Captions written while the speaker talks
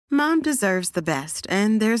Mom deserves the best,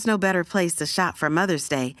 and there's no better place to shop for Mother's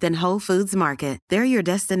Day than Whole Foods Market. They're your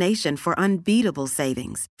destination for unbeatable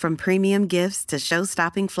savings, from premium gifts to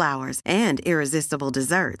show-stopping flowers and irresistible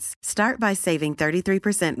desserts. Start by saving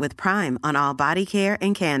 33% with Prime on all body care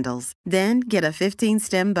and candles. Then get a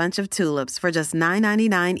 15-stem bunch of tulips for just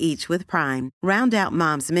 $9.99 each with Prime. Round out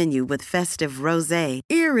Mom's menu with festive rosé,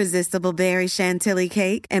 irresistible berry chantilly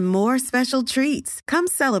cake, and more special treats. Come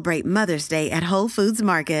celebrate Mother's Day at Whole Foods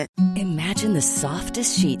Market. Imagine the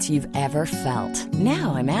softest sheets you've ever felt.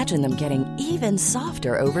 Now imagine them getting even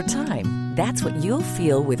softer over time. That's what you'll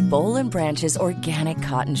feel with Boll & Branch's organic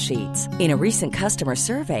cotton sheets. In a recent customer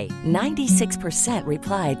survey, 96%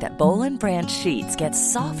 replied that Boll & Branch sheets get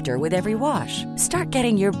softer with every wash. Start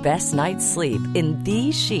getting your best night's sleep in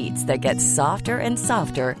these sheets that get softer and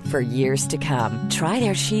softer for years to come. Try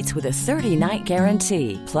their sheets with a 30-night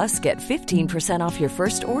guarantee. Plus, get 15% off your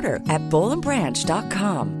first order at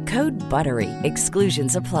bollandbranch.com. Code BUTTERY.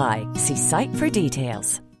 Exclusions apply. See site for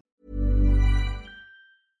details.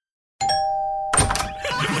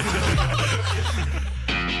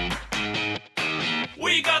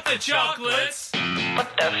 We got the chocolates. What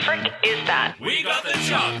the frick is that? We got the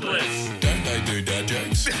chocolates. Don't they do dad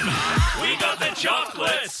jokes? We got the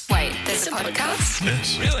chocolates. Wait, there's a podcast?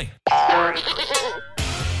 Yes. Really?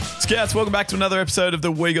 Scouts, welcome back to another episode of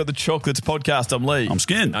the We Got the Chocolates podcast. I'm Lee. I'm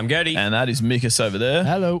Skin. I'm Gertie. And that is Mikas over there.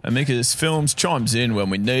 Hello. And Mikas films, chimes in when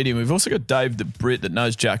we need him. We've also got Dave the Brit that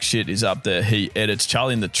knows jack shit is up there. He edits.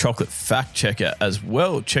 Charlie the Chocolate Fact Checker as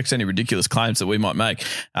well. Checks any ridiculous claims that we might make.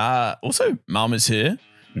 Also, Mum is here.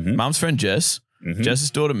 Mm-hmm. Mum's friend Jess. Mm-hmm. Jess's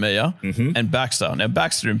daughter Mia and Baxter. Now,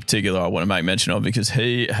 Baxter in particular, I want to make mention of because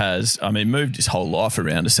he has, moved his whole life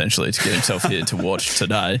around essentially to get himself here to watch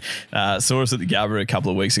today. Saw us at the Gabba a couple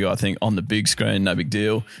of weeks ago, I think, on the big screen. No big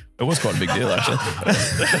deal. It was quite a big deal, actually.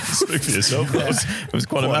 Speak for yourself. It was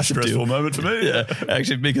quite a massive stressful moment for me. Yeah,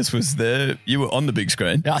 actually, Mikas was there. You were on the big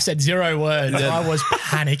screen. I said 0 words. I was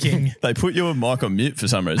panicking. They put your mic on mute for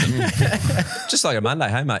some reason. Just like a Monday,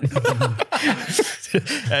 hey, mate.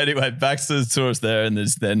 Anyway, Baxter saw us there and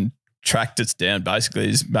there's then tracked us down. Basically,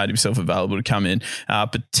 he's made himself available to come in.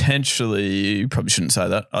 Potentially, probably shouldn't say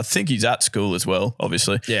that. I think he's at school as well,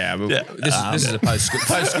 obviously. Yeah, this is a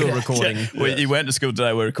post-school recording. Yeah. He went to school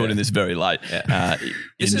today. We're recording this very late. Yeah.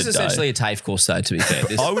 This is essentially a TAFE course, though, to be fair.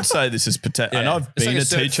 I would say this is and I've been a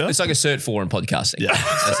teacher. It's like a Cert IV in podcasting. Yeah.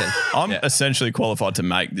 I'm essentially qualified to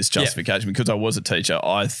make this justification because I was a teacher.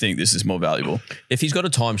 I think this is more valuable. If he's got a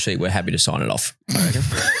timesheet, we're happy to sign it off, I reckon.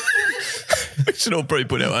 We should all probably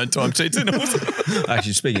put our own time sheets in.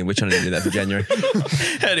 Actually, speaking of which, I need to do that for January.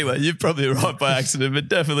 Anyway, you're probably right by accident, but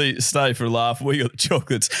definitely stay for a laugh. We got the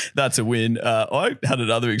chocolates. That's a win. I had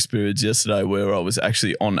another experience yesterday where I was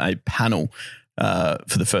actually on a panel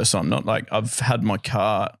for the first time. Not like I've had my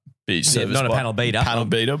car be serviced not a by panel beater. Panel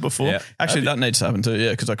beater before. Yeah. Actually, that needs to happen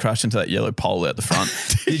too, because I crashed into that yellow pole out the front.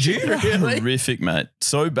 Did you? Really? Horrific, mate.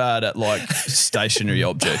 So bad at like stationary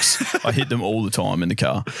objects. I hit them all the time in the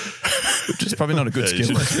car, which is probably not a good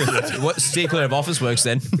skill. What, steer clear of office works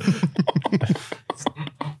then?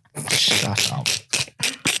 Shut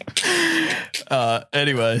up.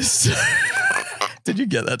 Anyways. Did you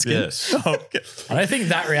get that, Skin? Yes. Oh, okay. I don't think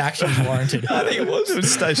that reaction is warranted. I think it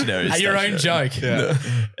was stationary. Your own joke. Yeah.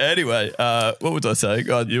 Anyway, what was I saying?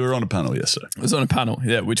 You were on a panel yesterday. I was on a panel,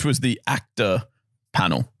 which was the ACTA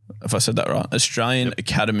panel, if I said that right. Australian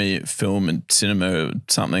Academy of Film and Cinema or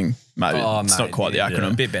something. Maybe it's not quite the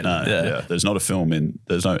acronym. A bit better. Yeah. There's not a film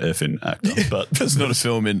there's no F in actor, but there's not a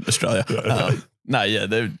film in Australia.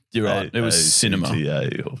 You're right. It was cinema.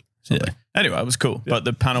 CTA or something. Yeah. Anyway, it was cool. Yeah. But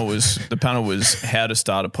the panel was how to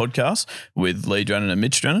start a podcast with Lee Drennan and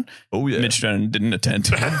Mitch Drennan. Oh yeah. Mitch Drennan didn't attend.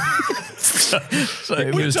 He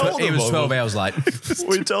was 12 hours late.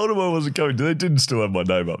 We told him I wasn't coming. They didn't still have my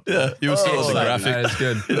name up. Yeah, he was still on the graphic. That is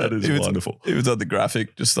good. That is wonderful. He was on the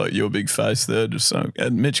graphic, just like your big face there. Just so.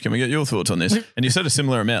 And Mitch, can we get your thoughts on this? And you said a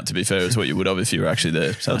similar amount, to be fair, as what you would have if you were actually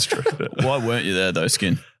there. So that's true. Why weren't you there though,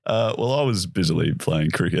 Skin? Well, I was busily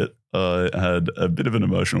playing cricket. I had a bit of an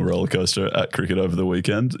emotional roller coaster at cricket over the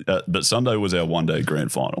weekend, but Sunday was our one-day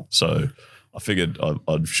grand final. So I figured I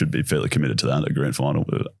should be fairly committed to that grand final,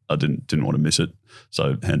 but I didn't want to miss it.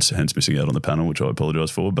 So hence missing out on the panel, which I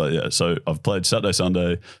apologise for. But yeah, so I've played Saturday,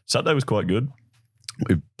 Sunday. Saturday was quite good.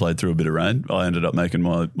 We played through a bit of rain. I ended up making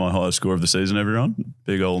my highest score of the season, everyone.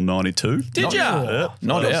 Big old 92. Did you? Yeah.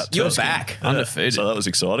 Not out. You're back. Yeah. Undefeated. So that was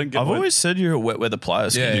exciting. I've always said you're a wet weather player.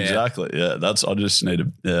 Yeah, exactly. Yeah, I just need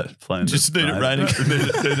playing. Just need it raining.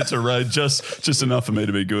 need it to rain just enough for me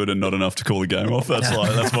to be good and not enough to call the game off.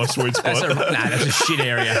 That's my sweet spot. That's a shit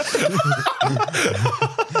area.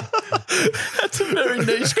 That's a very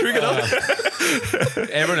niche cricketer.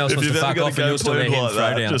 Everyone else wants to fuck off and you'll still let him like throw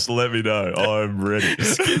that, down. just let me know. I'm ready.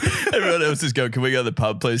 Everyone else is going, can we go to the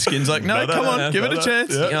pub, please? Skin's like, no, come on, give it a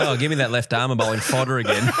chance. Yeah. Oh, give me that left arm bowling fodder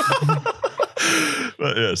again.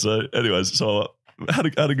 But yeah, so anyways, so I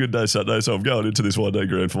had a good day Saturday, so I'm going into this one-day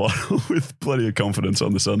grand final with plenty of confidence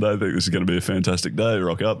on the Sunday. I think this is going to be a fantastic day.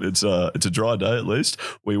 Rock up. It's a dry day at least.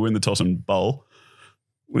 We win the toss and bowl,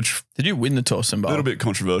 which Did you win the toss and a bowl? little bit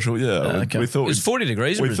controversial. Yeah, okay. we thought It was 40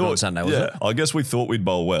 degrees in Brisbane on Sunday, wasn't it? I guess we thought we'd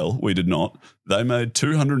bowl well. We did not. They made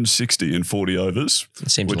 260 in 40 overs,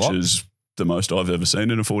 It seems a which lot. is the most I've ever seen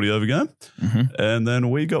in a 40-over game. Mm-hmm. And then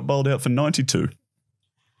we got bowled out for 92.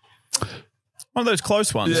 One of those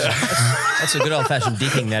close ones. Yeah. That's a good old-fashioned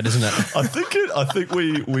dicking that, isn't it? I think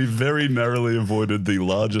we very narrowly avoided the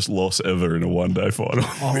largest loss ever in a one-day final.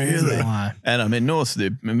 Oh, really? My. And I mean, North,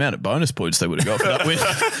 the amount of bonus points they would have got for that win.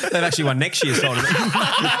 They've actually won next year's tournament.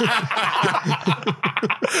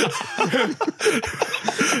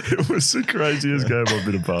 It was the craziest game I've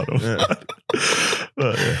been a part of.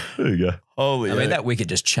 But yeah, there you go. Holy I mean, that wicket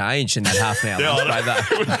just changed in that half an hour. Yeah, lunch I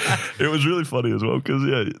break, know. though. It was really funny as well because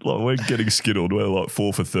like we're getting skittled. We're like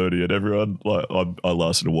 4 for 30, and everyone I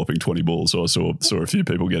lasted a whopping 20 balls, so I saw a few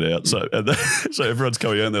people get out. So so everyone's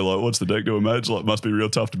coming out and they're like, "What's the deck doing, mate?" It's like, must be real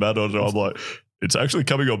tough to bat on. And I'm like, it's actually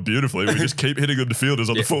coming on beautifully. We just keep hitting the fielders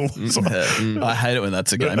on the full. So, I hate it when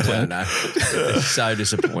that's a game plan. No. It's so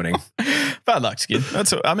disappointing. Bad luck, Skin.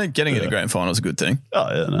 Getting in a grand final is a good thing. oh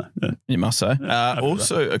yeah, no, yeah. You must say.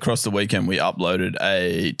 Also, across the weekend, we uploaded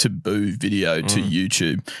a Taboo video to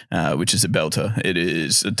YouTube, which is a belter. It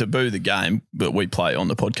is a Taboo the game, but we play on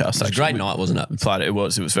the podcast. It was a great night, wasn't it? We played it. It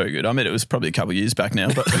was very good. I mean, it was probably a couple of years back now,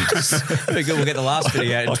 but Very good. We'll get the last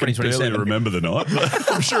video out in I can barely 2027. remember the night,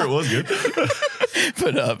 but I'm sure it was good.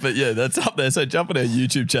 but yeah, that's up there. So jump on our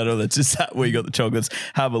YouTube channel. That's just that We Got the Chocolates.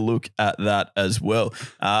 Have a look at that as well.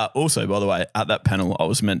 Also, by the way, at that panel, I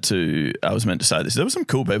was meant to say this. There were some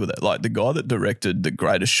cool people there, like the guy that directed The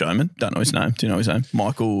Greatest Showman. Don't know his name. Do you know his name?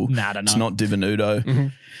 Michael. Nah, I don't know. It's not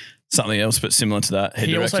Divenuto. Something else, but similar to that.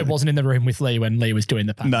 He also wasn't in the room with Lee when Lee was doing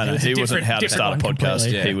the panel. No, he wasn't how to different start a one podcast.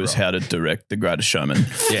 completely. He was how to direct The Greatest Showman.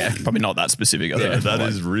 Yeah, probably not that specific. I Yeah, think. that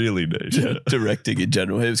is really niche. Yeah. Directing in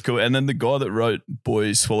general. He was cool. And then the guy that wrote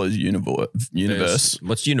Boy Swallows Universe.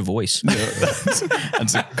 What's Univoice?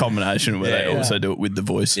 It's a combination where they also do it with the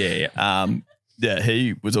voice. Yeah. Yeah,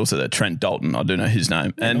 he was also there. Trent Dalton. I do know his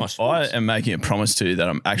name. And nice I am making a promise to you that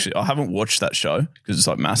I haven't watched that show because it's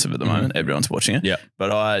like massive at the moment. Everyone's watching it. Yeah. But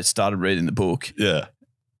I started reading the book. Yeah.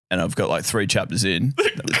 And I've got like 3 chapters in.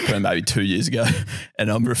 That was probably maybe 2 years ago. And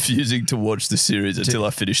I'm refusing to watch the series until I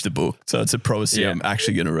finish the book. So it's a promise to you I'm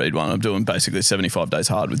actually going to read one. I'm doing basically 75 days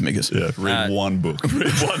hard with Miggers. Yeah, read one book.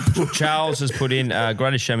 Read one book. Charles has put in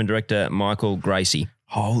Greatest Showman director Michael Gracie.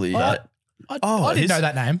 Holy. I didn't know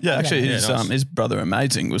that name. Yeah, actually, Okay. his brother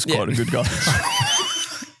Amazing was quite a good guy.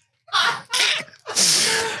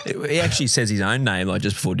 He actually says his own name like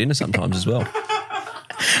just before dinner sometimes as well.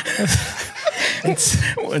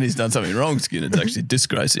 When he's done something wrong, Skin, it's actually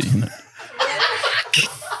disgracey. You know?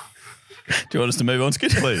 Do you want us to move on, Skin?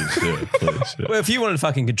 Please, yeah, please. Yeah. Well, if you wanted to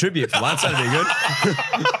fucking contribute for once, that'd be good.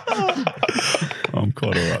 I'm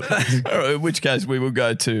quite all right. All right, in which case, we will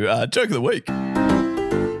go to Joke of the Week.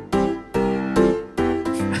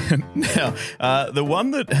 Now, the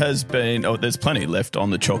one that has been, there's plenty left on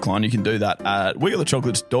the chalk line. You can do that at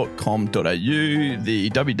wegotthechocolates.com.au. The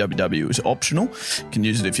www is optional. You can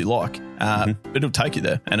use it if you like. It'll take you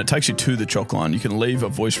there, and it takes you to the chalk line. You can leave a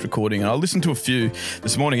voice recording, and I listened to a few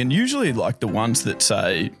this morning, and usually like the ones that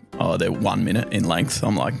say, they're 1 minute in length,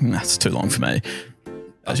 I'm like, that's too long for me.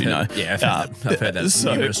 As you know. Yeah, I've heard that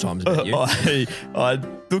numerous times about you. I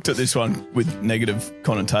looked at this one with negative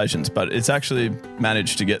connotations, but it's actually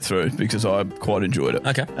managed to get through because I quite enjoyed it.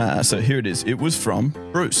 Okay. So here it is. It was from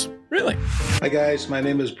Bruce. Really? Hi guys, my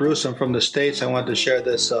name is Bruce. I'm from the States. I want to share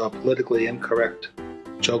this politically incorrect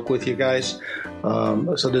joke with you guys.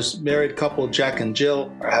 So this married couple, Jack and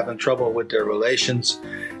Jill, are having trouble with their relations,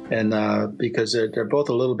 and because they're both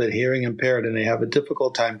a little bit hearing impaired and they have a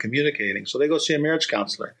difficult time communicating. So they go see a marriage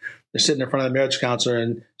counselor. They're sitting in front of the marriage counselor,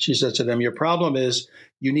 and she says to them, "Your problem is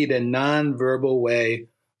you need a nonverbal way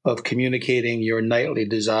of communicating your nightly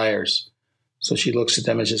desires." So she looks at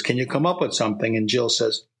them and says, "Can you come up with something?" And Jill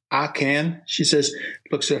says, "I can." She says,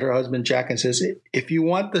 looks at her husband, Jack, and says, "If you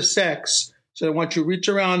want the sex, so I want you to reach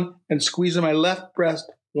around and squeeze my left breast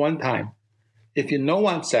 1 time. If you don't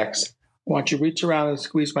want sex, I want you to reach around and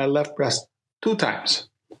squeeze my left breast 2 times.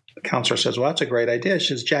 The counselor says, "Well, that's a great idea." She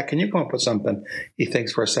says, "Jack, can you come up with something?" He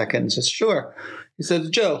thinks for a second and says, "Sure." He says,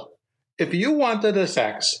 "Jill, if you wanted the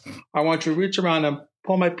sex, I want you to reach around and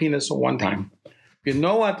pull my penis one time. If you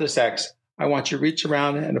don't want the sex, I want you to reach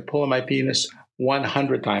around and pull on my penis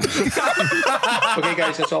 100 times. Okay,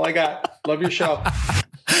 guys, that's all I got. Love your show.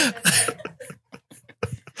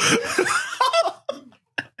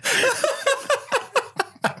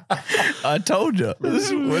 I told you.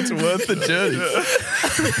 This is what's worth the journey.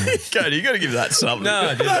 Cody, you got to give that something.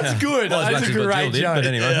 No, That's good. Well, That's a great joke. but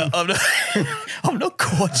anyway. Yeah, I'm not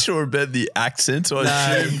quite sure about the accent, so I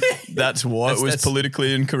assume that's why it was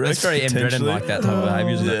politically incorrect. It's very Brennan like that type of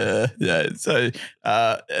behaviour, isn't it? Yeah. So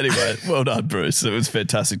anyway, well done, Bruce. It was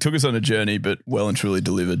fantastic. Took us on a journey, but well and truly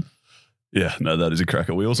delivered. Yeah, no, that is a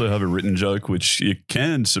cracker. We also have a written joke, which you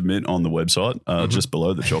can submit on the website, just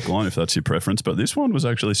below the chalk line if that's your preference. But this one was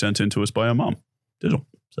actually sent in to us by our mum, Diddle.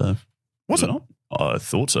 So, was it not? I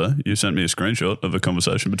thought so. You sent me a screenshot of a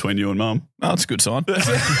conversation between you and mum. Oh, that's a good sign.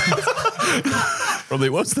 Probably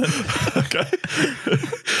was then. Okay.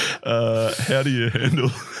 How do you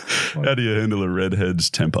handle a redhead's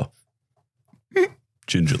temper?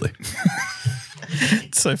 Gingerly.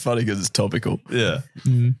 It's so funny because it's topical. Yeah.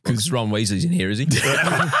 Because Ron Weasley's in here, is he?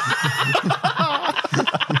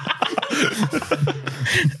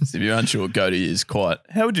 So if you're unsure, Cody is quite.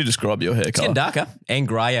 How would you describe your hair It's colour? getting darker and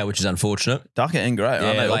greyer, which is unfortunate. Darker and grey. aren't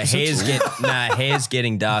Yeah, they like opposites? hair's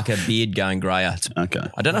getting darker, beard going greyer. Okay.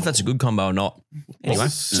 I don't know if that's a good combo or not. Anyway,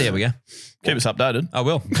 see how we go. Keep us updated. I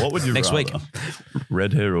will. What would you Next rather? week.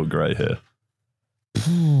 Red hair or grey hair?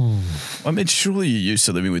 I mean, surely you're used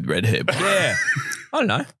to living with red hair. But Yeah. I don't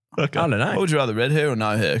know. Okay. I don't know. what would you rather, red hair or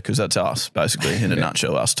no hair? Because that's us, basically, in a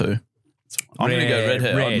nutshell, us two. I'm going to go red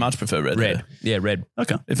hair. I'd much prefer red hair. Yeah, red.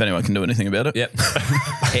 Okay. If anyone can do anything about it. Yep.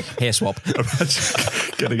 hair swap.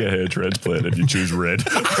 Getting a hair transplant if you choose red.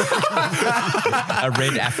 A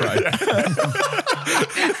red afro.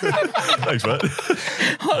 Thanks, mate.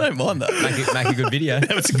 I don't mind that. Make a good video.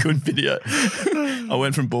 That was a good video. I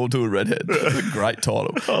went from bald to a redhead. That's a great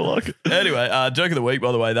title. I like it. Anyway, joke of the week,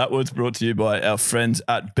 by the way, that was brought to you by our friends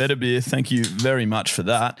at Better Beer. Thank you very much for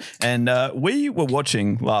that. And we were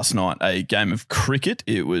watching last night a game of cricket.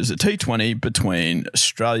 It was a T20 between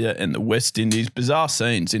Australia and the West Indies. Bizarre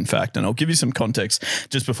scenes, in fact, and I'll give you some context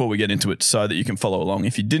just before we get into it so that you can follow along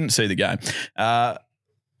if you didn't see the game.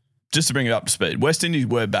 Just to bring it up to speed, West Indies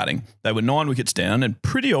were batting. They were 9 wickets down and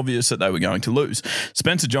pretty obvious that they were going to lose.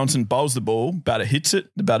 Spencer Johnson bowls the ball, batter hits it,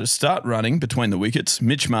 the batters start running between the wickets.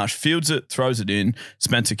 Mitch Marsh fields it, throws it in,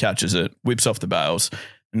 Spencer catches it, whips off the bails.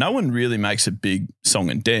 No one really makes a big song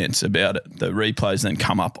and dance about it. The replays then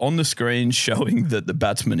come up on the screen showing that the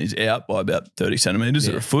batsman is out by about 30 centimetres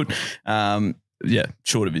or a foot.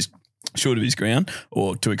 Short of his ground,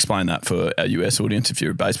 or to explain that for our US audience, if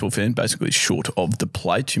you're a baseball fan, basically short of the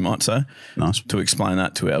plate, you might say. Nice. To explain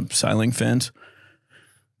that to our sailing fans,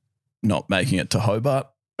 not making it to Hobart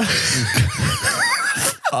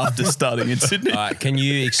after starting in Sydney. All right, can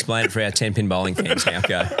you explain it for our 10-pin bowling fans now?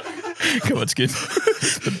 Go. Come on, Skip.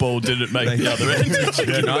 The ball didn't make the other end.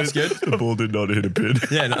 Nice, good. The ball did not hit a pin.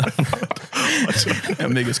 Yeah, no.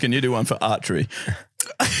 Amigos, can you do one for archery?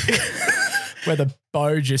 Where the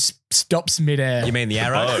bow just stops midair. You mean the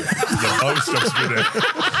arrow? Oh, stops me there.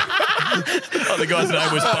 Oh, the guy's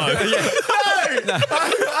name was Bo.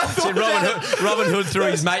 See, Robin Hood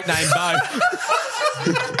threw his mate named Bo.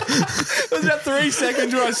 There was about 3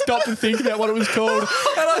 seconds where I stopped to think about what it was called,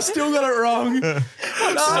 and I still got it wrong. So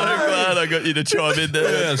glad I got you to chime in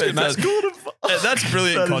there. That's brilliant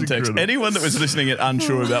That is context. incredible. Anyone that was listening and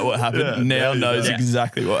unsure about what happened now knows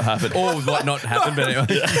exactly what happened. Or what not happened, but anyway.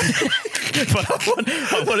 But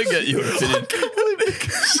I want to get your opinion.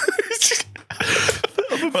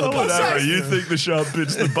 Arrow, you think the sharp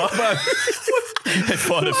bit's the butt? They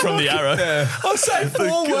find it from the arrow. I'll say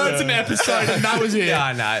 4 words an episode, and that was it. Yeah,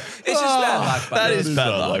 I know. It's just bad luck. That is bad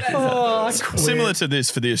luck. Similar to this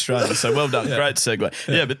for the Australians. So well done. Great segue.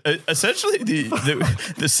 Yeah, but essentially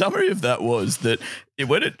the summary of that was that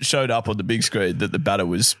when it showed up on the big screen that the batter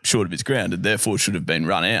was short of his ground and therefore should have been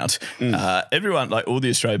run out, everyone, like all the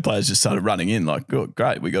Australian players just started running in like, oh,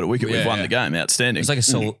 great, we got a wicket. We've won the game. Outstanding. It's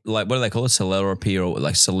like what do they call it? Celebration or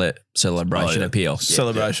like celebration appeal.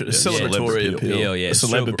 Celebration. Celebratory appeal. Yeah. A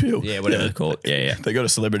celeb appeal. Yeah, whatever they call it. Yeah. They got a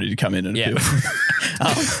celebrity to come in and appeal.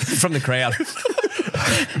 From the crowd.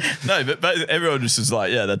 No, but everyone just was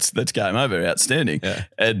like, yeah, that's game over. Outstanding. Yeah.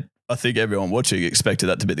 And I think everyone watching expected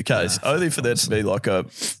that to be the case, only for there to be like a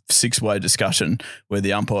 6-way discussion where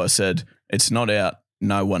the umpire said, it's not out,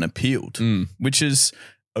 no one appealed, which is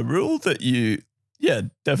a rule that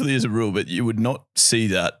definitely is a rule, but you would not see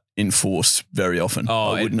that enforced very often.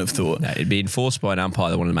 I wouldn't have thought. No, it'd be enforced by an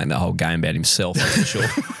umpire that wanted to make that whole game about himself, that's for sure.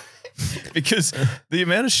 Because the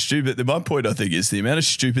amount of my point, I think, is the amount of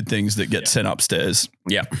stupid things that get sent upstairs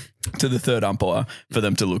to the third umpire for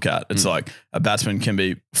them to look at. It's like a batsman can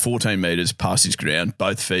be 14 metres past his ground,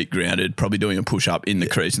 both feet grounded, probably doing a push-up in the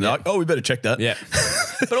crease. And they're like, oh, we better check that. Yeah.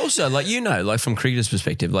 But also, like, like from cricketer's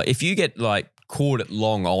perspective, like if you get like caught at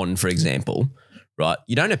long on, for example, right,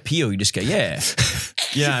 you don't appeal. You just go, yeah.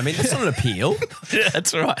 You know what I mean? That's not an appeal. Yeah,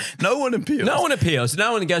 that's right. No one appeals. No one appeals.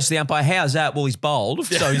 No one goes to the umpire, how's that? Well, he's bowled,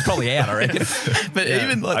 so he's probably out, I reckon. But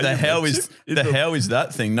even like how is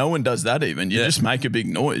that thing, no one does that even. You just make a big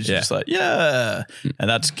noise. You're just like, yeah. And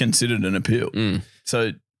that's considered an appeal.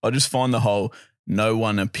 So I just find the whole no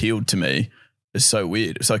one appealed to me is so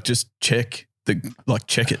weird. It's like, just check it. Well,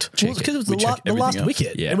 because it was the last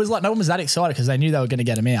wicket. Yeah. It was like no one was that excited because they knew they were going to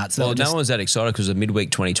get him out. So no one was that excited because of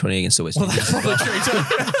midweek 2020 against the West Indies. That's probably true too.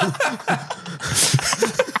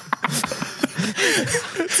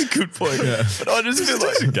 That's a good point. Yeah. But I just feel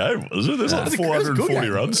like a game, was it? There's like 440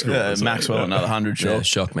 runs scored. Yeah, Maxwell another 100 shot. Yeah,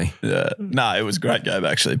 shocked me. Yeah. No, it was a great game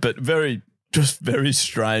actually, but very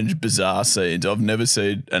strange, bizarre scenes. I've never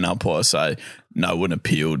seen an umpire say no one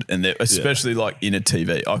appealed, and especially like in a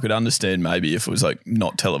TV. I could understand maybe if it was like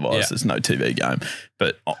not televised, there's no TV game,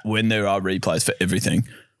 but when there are replays for everything,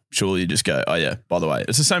 surely you just go, oh yeah, by the way,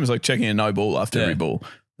 it's the same as like checking a no ball after every ball.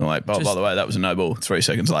 I'm like, by the way, that was a no ball 3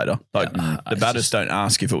 seconds later. Like the batters don't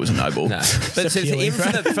ask if it was a no ball. No. But even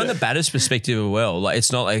from the batter's perspective as well, like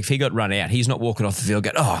it's not like if he got run out, he's not walking off the field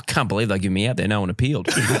going, oh, I can't believe they give me out there. No one appealed.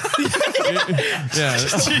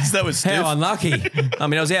 Jeez, that was stiff. How unlucky. I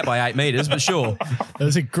mean, I was out by 8 metres, but sure. There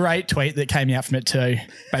was a great tweet that came out from it too.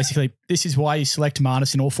 Basically, this is why you select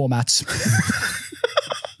Marnus in all formats.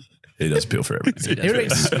 He does appeal for everything. He would be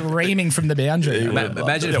screaming from the boundary.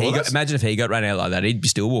 Imagine if he got run out like that, he'd be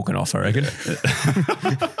still walking off, I reckon.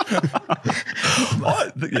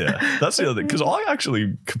 That's the other thing. Because I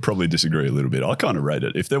actually could probably disagree a little bit. I kind of rate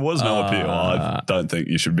it. If there was no appeal, I don't think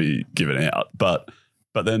you should be given out. But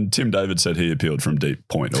then Tim David said he appealed from deep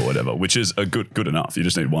point or whatever, which is a good enough. You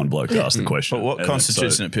just need one bloke to ask the question. But what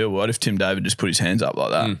constitutes an appeal? What if Tim David just put his hands up like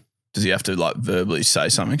that? Does he have to like verbally say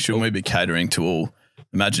something? Shouldn't we be catering to all?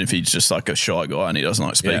 Imagine if he's just like a shy guy and he doesn't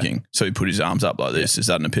like speaking. So he put his arms up like this. Is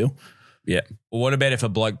that an appeal? Yeah. Well, what about if a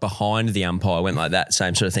bloke behind the umpire went like that,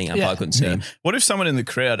 same sort of thing, umpire couldn't see him? What if someone in the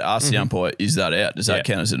crowd asked the umpire, is that out? Does that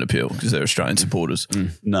count as an appeal? Because they're Australian supporters.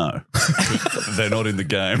 No. They're not in the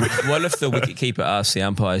game. What if the wicketkeeper asked the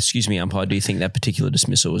umpire, excuse me, umpire, do you think that particular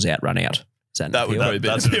dismissal was out, run out? Is that an appeal?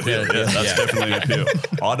 That's an appeal. Yeah, that's definitely an appeal.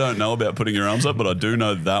 I don't know about putting your arms up, but I do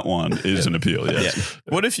know that one is an appeal, yes.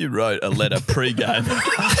 Yeah. What if you wrote a letter pre-game?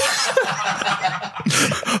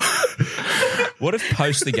 What if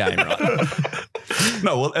post the game, right?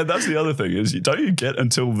 No, well, and that's the other thing is, don't you get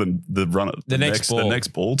until the next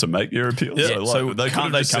ball to make your appeal? Yeah. So they could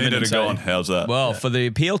have just seen it and gone, how's that? Well, for the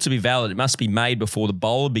appeal to be valid, it must be made before the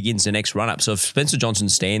bowler begins the next run-up. So if Spencer Johnson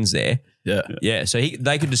stands there, so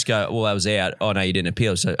they could just go, well, that was out. Oh, no, you didn't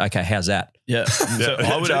appeal. So, okay, how's that? Yeah. So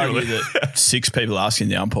I would argue that 6 people asking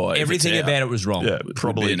the umpire everything about it was wrong. Yeah,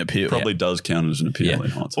 probably an appeal. Probably does count as an appeal in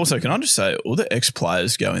hindsight. Also, can I just say, all the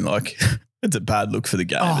ex-players going like, it's a bad look for the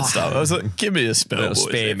game and stuff. I was like, give me a spell, boys.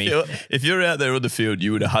 Spare me. If you're out there on the field,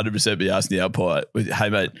 you would 100% be asking the umpire, hey,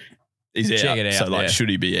 mate, he's out. Check it out. So, should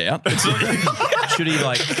he be out? Should he,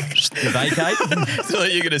 vacate? So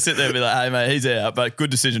you're going to sit there and be like, hey, mate, he's out, but good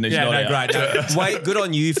decision. He's not out. Great. No, wait, good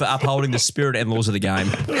on you for upholding the spirit and laws of the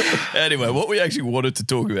game. Anyway, what we actually wanted to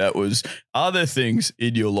talk about was, are there things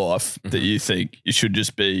in your life that you think you should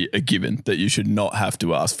just be a given, that you should not have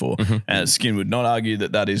to ask for? And Skin would not argue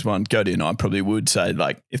that is one. Cody and I probably would say,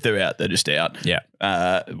 if they're out, they're just out. Yeah.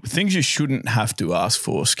 Things you shouldn't have to ask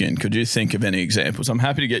for, Skin. Could you think of any examples? I'm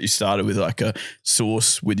happy to get you started with a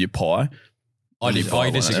sauce with your pie. I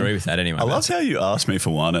disagree with that anyway. I love how you asked me for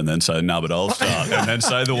one and then say, no, but I'll start. And then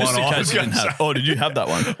say the one I was going to say. Oh, did you have that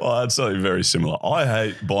one? Well, I had something very similar. I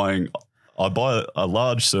hate buying... I buy a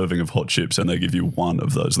large serving of hot chips and they give you one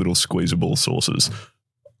of those little squeezable sauces.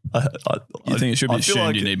 You think it should be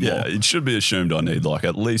assumed you need more? Yeah, it should be assumed I need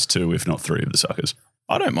at least 2, if not 3 of the suckers.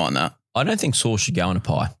 I don't mind that. I don't think sauce should go in a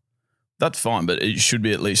pie. That's fine, but it should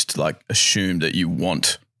be at least assumed that you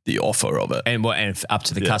want the offer of it. And up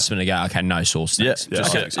to the customer to go, okay, no sauce. Thanks. Yeah.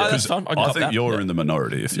 Okay. That's fine. I think you're in the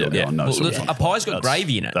minority if you're going no sauce. A pie's got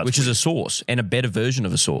gravy in it, which is a sauce and a better version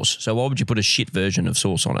of a sauce. So why would you put a shit version of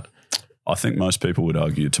sauce on it? I think most people would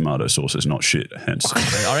argue tomato sauce is not shit. Hence,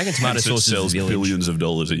 I reckon tomato sauce sells billions of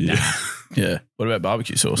dollars a year. Yeah. What about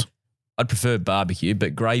barbecue sauce? I'd prefer barbecue,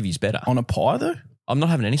 but gravy's better. On a pie though? I'm not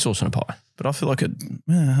having any sauce on a pie. But I feel like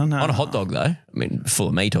on a hot dog though, I mean, full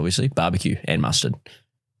of meat, obviously, barbecue and mustard.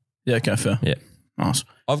 Yeah, okay, fair. Yeah. Nice.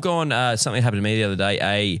 I've gone, something happened to me the other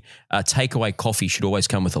day. A takeaway coffee should always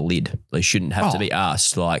come with a lid. They shouldn't have to be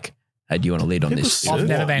asked like, hey, do you want a lid on this? I've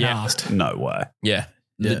never been asked. No way. Yeah.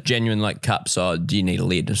 The genuine like cups are, do you need a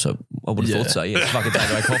lid? So I would have thought so. Yeah, it's fucking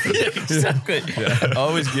takeaway coffee. Exactly. I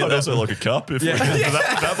always get I'd also like a cup if we get into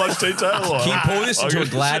that much detail. Or, Can you pour this into a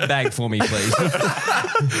Glad bag for me, please?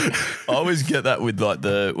 I always get that with like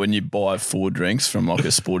when you buy 4 drinks from like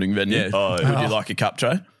a sporting venue. Yeah. Would you like a cup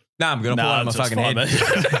tray? No, I'm going to pour it on my fucking head.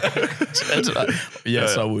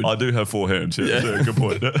 Yes, I would. I do have 4 hands. Yeah, good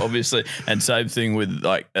point. Obviously. And same thing with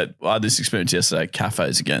like, I had this experience yesterday,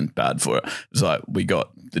 cafes again, bad for it. It was like, we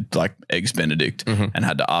got like Eggs Benedict and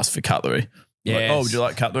had to ask for cutlery. Yeah. Like, oh, would you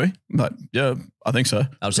like cutlery? I'm like, yeah, I think so.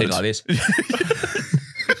 I'll see it like this.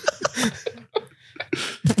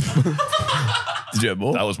 Did you have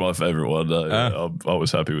more? That was my favourite one. I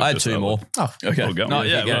was happy with I had just 2 that more. one. Oh, okay. We'll go. No,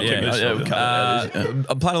 Yeah, yeah, we'll yeah, keep this yeah, short. we'll cut it.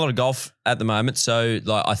 I'm playing a lot of golf at the moment, so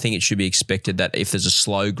like I think it should be expected that if there's a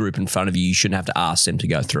slow group in front of you, you shouldn't have to ask them to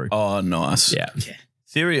go through. Oh, nice. Yeah.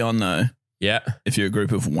 Theory on though, Yeah. if you're a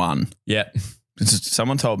group of 1, Yeah.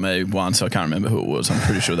 someone told me once, I can't remember who it was. I'm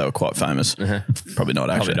pretty sure they were quite famous. Probably not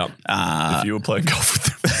actually. Probably not. If you were playing golf with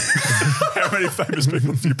them, how many famous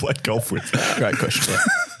people have you played golf with? Great question.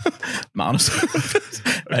 Marnus.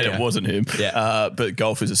 And it wasn't him. Yeah. But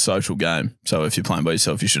golf is a social game. So if you're playing by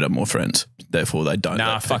yourself, you should have more friends. Therefore, they don't.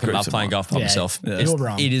 Nah, I fucking love playing golf by myself. You're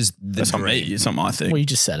wrong. It is the That's not me. dream. It's not my thing. Well, you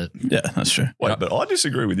just said it. Yeah, that's true. Wait, but I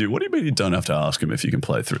disagree with you. What do you mean you don't have to ask them if you can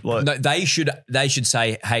play through? Like, No, they should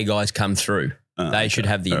say, hey guys, come through. They should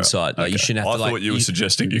have the insight. Like, you shouldn't have I to like. thought you were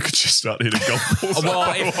suggesting you could just start hitting golf balls.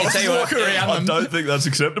 Well, if tell you what, I don't think that's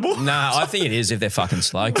acceptable. Nah, I think it is if they're fucking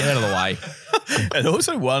slow. Get out of the way. And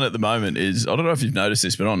also one at the moment is, I don't know if you've noticed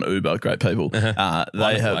this, but on Uber, great people, they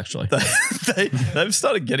have actually. they've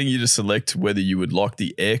started getting you to select whether you would like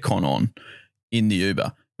the aircon on in the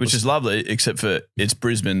Uber, which is lovely, except for it's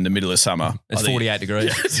Brisbane in the middle of summer. It's 48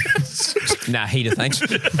 degrees. Nah, heater, thanks.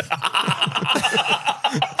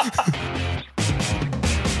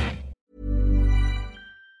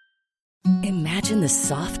 Imagine the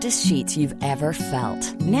softest sheets you've ever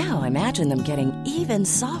felt. Now imagine them getting even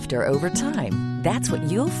softer over time. That's what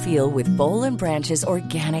you'll feel with Boll & Branch's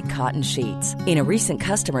organic cotton sheets. In a recent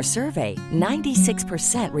customer survey,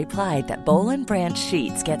 96% replied that Boll & Branch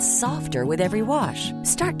sheets get softer with every wash.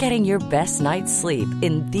 Start getting your best night's sleep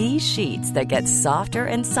in these sheets that get softer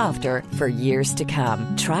and softer for years to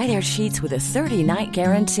come. Try their sheets with a 30-night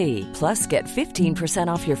guarantee. Plus, get 15%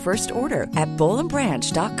 off your first order at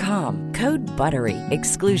bollandbranch.com. Code BUTTERY.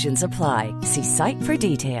 Exclusions apply. See site for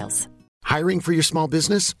details. Hiring for your small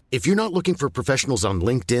business? If you're not looking for professionals on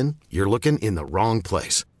LinkedIn, you're looking in the wrong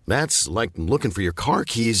place. That's like looking for your car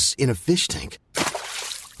keys in a fish tank.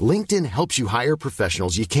 LinkedIn helps you hire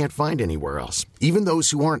professionals you can't find anywhere else, even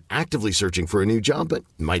those who aren't actively searching for a new job but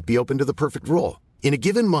might be open to the perfect role. In a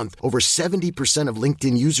given month, over 70% of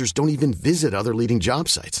LinkedIn users don't even visit other leading job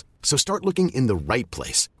sites. So start looking in the right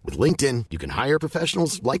place. With LinkedIn, you can hire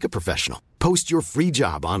professionals like a professional. Post your free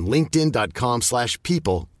job on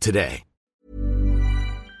linkedin.com/people today.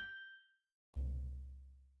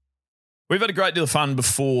 We've had a great deal of fun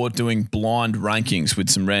before doing blind rankings with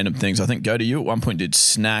some random things. I think, Go to you at one point did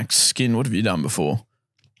snacks, skin. What have you done before?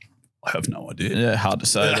 I have no idea. Yeah, hard to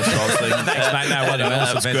say. That's what I was thinking. Thanks, mate. No, well,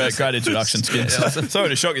 That was great introduction, Skin. Sorry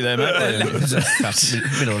to shock you there, mate. Middle of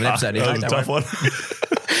an episode. That was a tough one.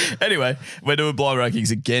 Anyway, we're doing blind rankings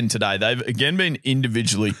again today. They've again been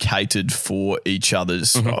individually catered for each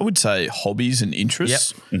other's, I would say, hobbies and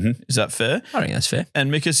interests. Yep. Is that fair? I think that's fair.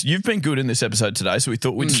 And Mikas, you've been good in this episode today, so we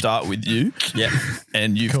thought we'd start with you. Yeah.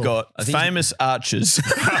 And you've got famous archers.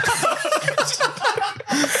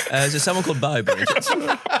 Is there someone called Bo?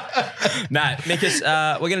 No, Mikas,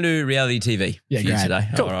 we're going to do reality TV for you today.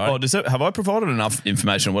 Cool. All right. Oh, have I provided enough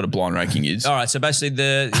information on what a blind ranking is? All right, so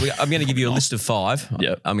basically, I'm going to give you a list of 5.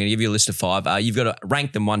 Yeah, I'm going to give you a list of 5. You've got to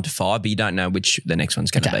rank them 1 to 5, but you don't know which the next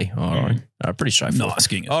one's going to be. All right, pretty straightforward. Nice,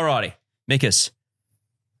 King. All righty, Mikas,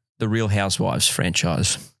 the Real Housewives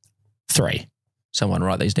franchise. 3. Someone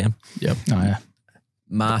write these down. Yep. Oh, yeah.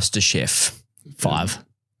 MasterChef. 5.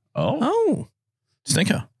 Oh,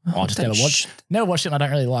 stinker. I just never watched it and I don't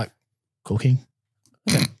really like cooking.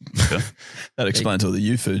 That explains all the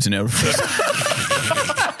U foods in our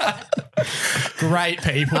Great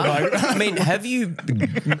people. I mean, have you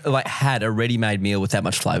like had a ready-made meal with that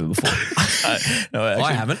much flavour before? No, actually,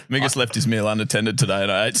 I haven't. Mingus left his meal unattended today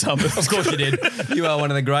and I ate some. Of course you did. You are one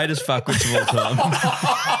of the greatest fuckwits of all time.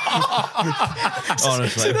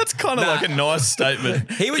 Honestly. See, that's kind of like a nice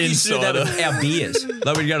statement. He would used to do that with our beers.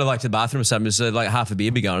 Like we'd go to like the bathroom or something, so like half a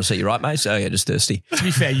beer be going and say, "You right, mate?" So yeah, just thirsty. To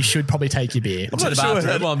be fair, you should probably take your beer. To the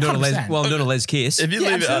bathroom while I'm doing a les kiss. If you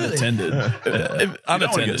leave absolutely. it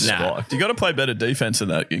unattended, you got to play better defense than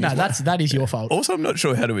that. No, that is your fault. Also, I'm not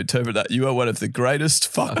sure how to interpret that. You are one of the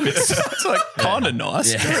greatest fuckwits. It's like kind of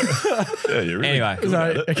nice. Yeah, you're really Anyway. good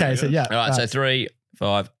at it. Okay, so yeah. All right, so 3,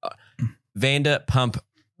 5. Vanderpump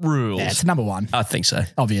Rules. Yeah, it's number one. I think so.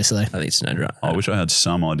 Obviously. I think it's no right. I wish I had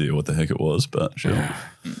some idea what the heck it was, but sure.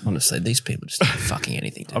 Honestly, these people just do fucking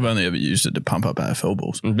anything. I've only ever used it to pump up AFL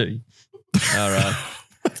balls. All right.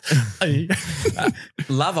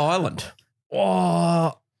 Love Island.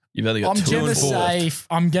 Oh, You've only got 2 and 4.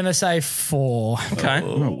 I'm gonna say 4. Okay.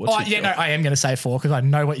 I am gonna say 4 because I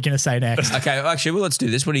know what you're gonna say next. Okay, actually, well, let's do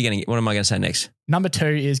this. What am I going to say next? Number 2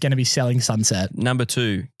 is gonna be Selling Sunset. Number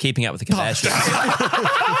 2, Keeping Up with the Kardashians.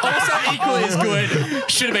 Also equally as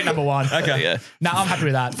good. Should have been number 1. Okay, yeah. No, I'm happy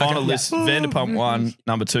with that. Final Okay, list: Vanderpump 1,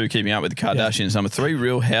 number 2, Keeping Up with the Kardashians, number 3,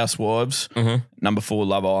 Real Housewives, number 4,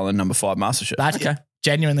 Love Island, number 5, MasterChef. That's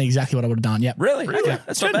genuinely exactly what I would have done. Yep. Really? Okay.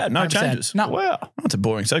 That's not bad. No 100%. changes. No. Wow. That's a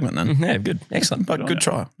boring segment then. Yeah, good. Excellent. But good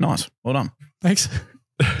try. Nice. Well done. Thanks.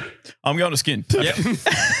 I'm going to Skin. Yep.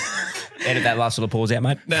 Edit that last little pause out,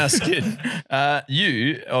 mate. Now, Skin,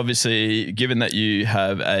 you obviously, given that you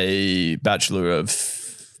have a Bachelor of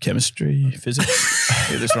Chemistry, Physics,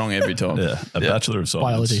 I get this wrong every time. Yeah, a Bachelor of Science,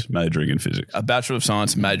 Biology. majoring in physics. A Bachelor of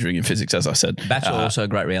Science, majoring in Physics, as I said. Bachelor, also a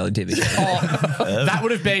great reality TV show. That would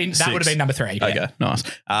have been number 3. Yeah. Okay, nice.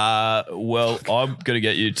 Well, I'm going to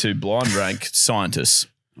get you to blind rank scientists.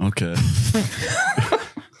 Okay.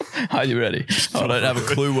 Are you ready? I don't have a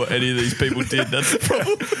clue what any of these people did. That's the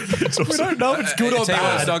problem. We don't know if it's good or Tell you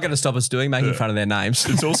what, it's bad. not going to stop us doing, making fun of their names.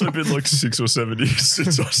 It's also been like 6 or 7 years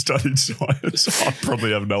since I studied science. I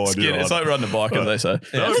probably have no idea. Skin, it's like riding a bike, as they say.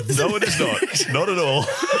 No, it is not. Not at all.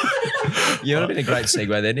 You would have been a great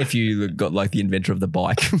segue then if you got like the inventor of the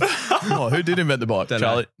bike. Oh, who did invent the bike?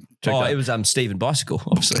 Charlie? Check that. It was Stephen Bicycle,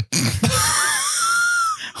 obviously.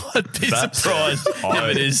 I'd be surprised if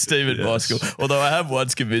it is Stephen Bicycle. Although I have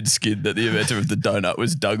once convinced Skid that the inventor of the donut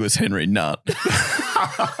was Douglas Henry Nutt.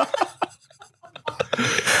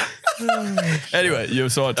 Anyway, you're a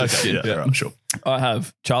scientist, Skid. Yeah, I'm sure. I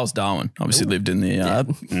have Charles Darwin, obviously lived in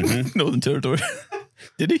the Northern Territory.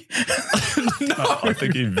 Did he? No, I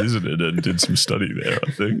think he visited and did some study there,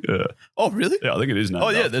 I think. Yeah. Oh, really? Yeah, I think it is now. Oh,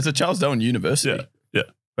 yeah, there's a Charles Darwin University. Yeah.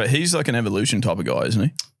 But he's like an evolution type of guy, isn't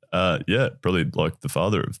he? Yeah, probably like the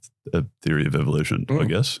father of a theory of evolution, I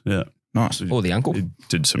guess. Yeah. Nice. Or the uncle. He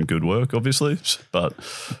did some good work, obviously, but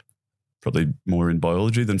probably more in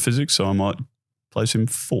biology than physics, so I might place him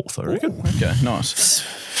 4th, I reckon. Okay, nice.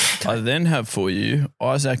 I then have for you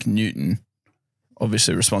Isaac Newton,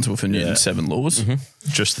 obviously responsible for Newton's 7 laws.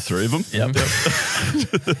 Just the 3 of them? Yep.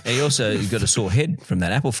 He also got a sore head from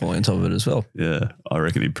that apple falling on top of it as well. Yeah, I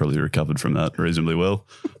reckon he probably recovered from that reasonably well.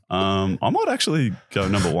 I might actually go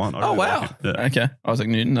number 1. I really wow. like him. Yeah. Okay, Isaac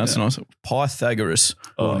Newton, that's nice. Pythagoras.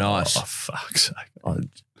 Oh, nice. Oh, fuck's sake.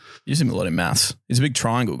 Used him a lot in maths. He's a big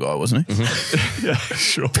triangle guy, wasn't he? Yeah,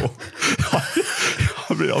 sure.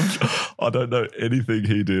 I mean, I don't know anything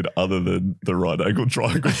he did other than the right angle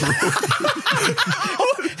triangle rule.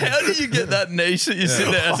 How do you get that niche that you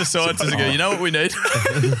sit there as a scientist and go, you know what we need?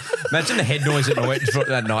 Imagine the head noise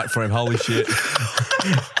that night for him. Holy shit.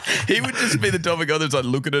 He would just be the type of guy that's like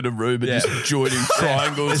looking at a room and just joining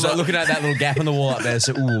triangles. It's like looking at that little gap in the wall up there.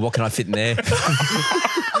 So, what can I fit in there?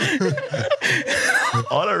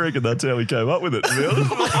 I don't reckon that's how he came up with it, to be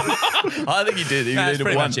honest. I think he did. He that's needed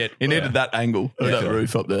pretty one. much it. He needed that angle of that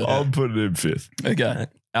roof up there. I'm putting him 5th. Okay.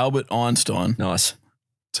 Albert Einstein. Nice.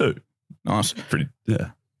 2. Nice. Pretty,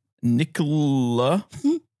 yeah. Nikola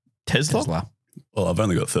Tesla. Well, I've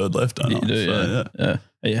only got 3rd left, don't I? You do, So,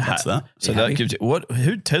 yeah. That's that. So that gives you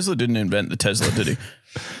who Tesla didn't invent the Tesla, did he?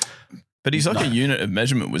 But he's like a unit of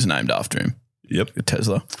measurement was named after him. Yep. The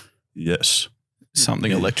Tesla. Yes.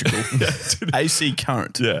 Something electrical. AC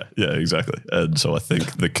current. Yeah, exactly. And so I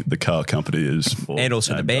think the car company is and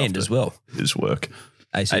also the band as well. His work.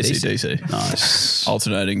 AC/DC. Nice.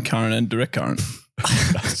 Alternating current and direct current.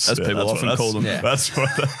 As people often call them. Yeah. That's how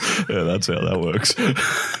that works.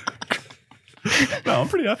 No, I'm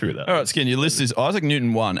pretty happy with that. All right, Skin, your list is Isaac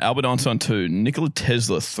Newton 1, Albert Einstein 2, Nikola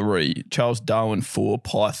Tesla 3, Charles Darwin 4,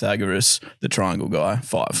 Pythagoras, the triangle guy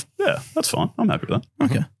 5. Yeah, that's fine. I'm happy with that.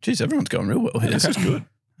 Okay. Jeez, everyone's going real well here. This is good.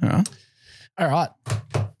 All right. All right.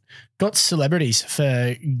 Got celebrities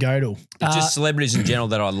for Godel. Just celebrities in general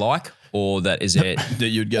that I like, or that is it that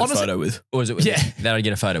you'd get Honestly- a photo with. or is it with that I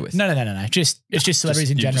get a photo with? No. It's just celebrities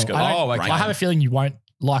in you've general. just got- I have a feeling you won't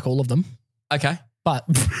like all of them, Okay. but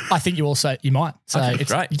I think you might. So Okay,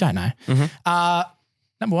 it's great. you don't know.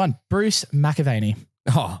 Number 1, Bruce McAvaney.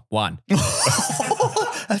 Oh, one.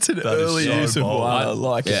 That's an That is early so use of bold. one. I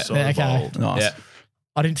like Yeah. it. So Okay. bold. Nice. Yeah.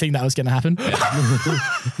 I didn't think that was going to happen.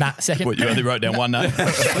 Nah, second. What, you only wrote down one name?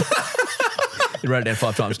 You wrote it down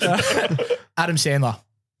 5 times. Adam Sandler.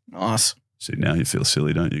 Nice. See, now you feel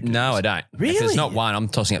silly, don't you? No, I don't. If it's not one, I'm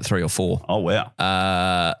tossing up 3 or 4. Oh,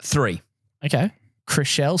 wow. 3. Okay.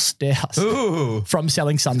 Chriselle Staus Ooh. from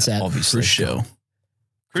Selling Sunset. Obviously. Chriselle.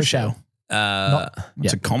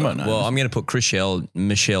 It's a combo name. Well, I'm going to put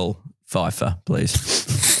Michelle Pfeiffer, please.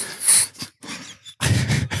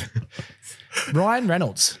 Ryan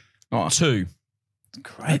Reynolds. Nice. 2.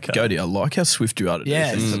 Great. Cody, I like how swift you are to do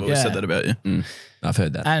Yeah, things. I've always yeah. said that about you. I've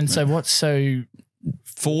heard that. And so what's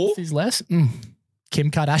 4? is less? Kim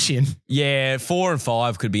Kardashian. Yeah, 4 and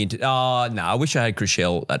 5 could be into. Oh, no, I wish I had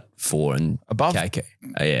Chriselle at 4 and Above? KK.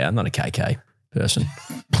 Yeah, I'm not a KK person.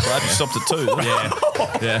 Glad you stopped at 2.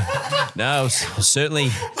 Yeah. No, certainly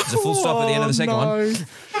there's a full stop at the end of the second one.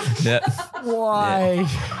 Yeah. Why?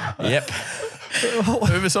 Yep.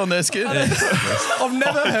 Whoever's on their skin. I've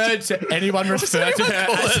never heard anyone refer to her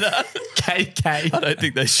as KK. I don't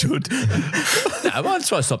think they should. No, that's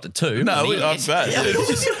why I stopped at 2. No, I'm bad.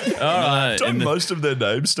 All right. Don't most of their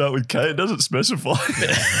names start with K? It doesn't specify.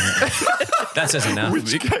 That says enough. Which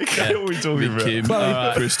KK are we talking about?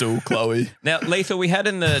 Kim, Crystal, Chloe. Now, Lethal, we had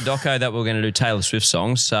in the doco that we were going to do Taylor Swift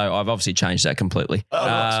songs, so I've obviously changed that completly. Oh,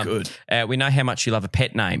 that's good. We know how much you love a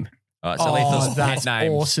pet name. All right, so Lethal's that's pet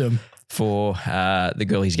names awesome. for the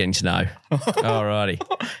girl he's getting to know. Alrighty.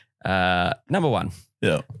 Number 1,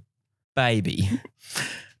 Yeah. Baby.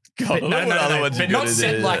 God, what other ones you But got not in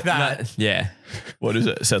said there? like that. Yeah. What is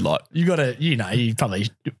it? Said like. You got to, you probably,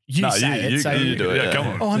 you say it. So you do it. Yeah, come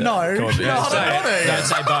on. Oh, no. Come on, No, yeah. Don't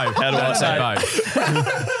say Bo. How do I say Bo?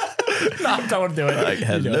 No, I don't want to do it. Like,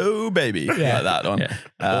 hello, baby. Yeah. Like that one.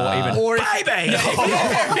 Yeah. Or baby.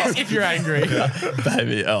 if you're angry.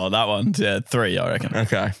 Baby. Oh, that one. Yeah, 3, I reckon.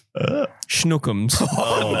 Okay. Schnookums.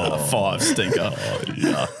 Oh, 5 stinker.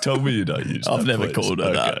 Yeah. Tell me you don't use I've that, never please. called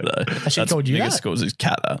her that, though. Has she called you Niggas that? calls his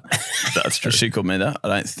cat that. That's true. Has she called me that? I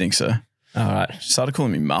don't think so. All right. She started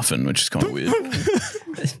calling me Muffin, which is kind of weird.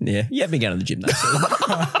 Yeah. You have been going to the gym, though. So.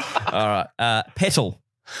 All right. Petal.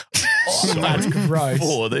 That's gross.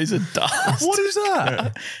 4, these are dust. What is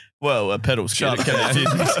that? Well, a pedal skid.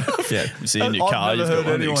 Yeah, you see in your car, I've you've never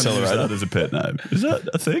got heard one the anyone use accelerator. that as a pet name. Is that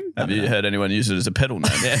a thing? Have you heard anyone use it as a pedal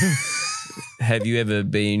name? Yeah. Have you ever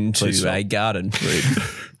been to Please a garden?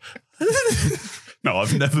 No,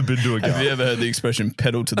 I've never been to a Have garden. you ever heard the expression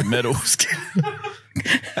pedal to the metal?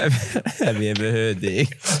 Have you ever heard the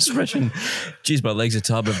expression, geez, my legs are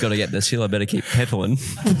tired, but I've got to get this hill, I better keep pedaling?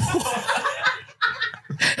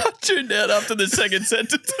 I tuned out after the second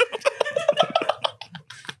sentence.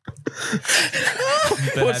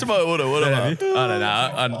 What's my order? What am I? I don't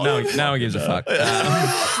know. No one gives a fuck.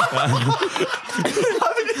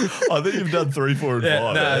 I think you've done 3, 4, and 5.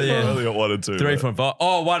 I've only got 1 and 2. 3, 4, and 5.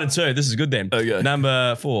 Oh, 1 and 2. This is good then. Okay.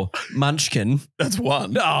 Number 4, Munchkin. That's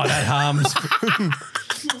 1. Oh, that harms.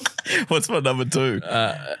 What's my number 2?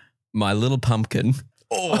 My Little Pumpkin.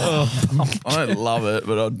 I don't love it,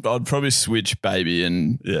 but I'd probably switch Baby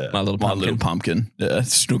and My Little Pumpkin. Yeah,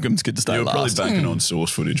 Snookums could stay You're probably last. banking on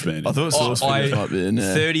source footage, man. I thought source footage might be in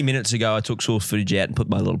there. 30 minutes ago, I took source footage out and put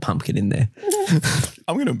My Little Pumpkin in there.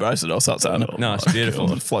 I'm going to embrace it. I'll start saying it. No, it's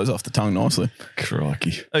beautiful. It flows off the tongue nicely.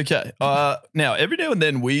 Crikey. Okay. Now, every now and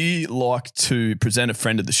then we like to present a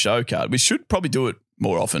friend of the show card. We should probably do it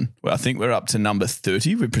more often. Well, I think we're up to number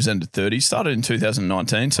 30. We presented 30. Started in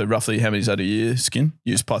 2019. So roughly how many is that a year, Skin?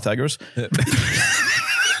 Use Pythagoras. Quick,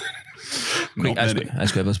 A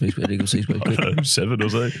square plus B squared equals C squared. Quick. 7 or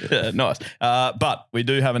so. Yeah, nice. But we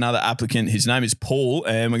do have another applicant. His name is Paul,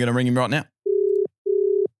 and we're going to ring him right now.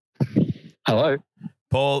 Hello.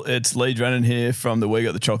 Paul, it's Lee Drennan here from the We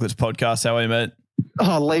Got the Chocolates podcast. How are you, mate?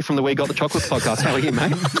 Oh, Lee from the We Got the Chocolates podcast. How are you,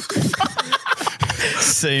 mate?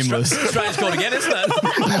 Seamless. Strange call again, isn't it?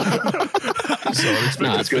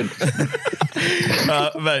 No, it's good.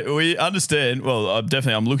 Mate, we understand. Well,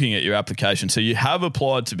 I'm looking at your application. So you have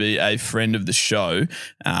applied to be a friend of the show.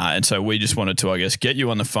 And so we just wanted to, I guess, get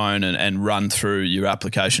you on the phone and run through your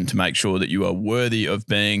application to make sure that you are worthy of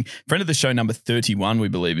being friend of the show. Number 31, we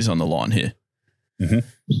believe, is on the line here.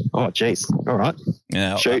 Oh, geez. All right.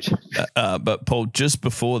 Now, Shoot. But Paul, just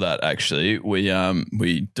before that, actually,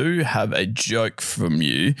 we do have a joke from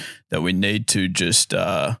you that we need to just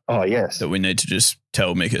yes, that we need to just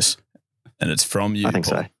tell Mikus, and it's from you. I think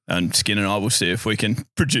Paul. so. And Skin and I will see if we can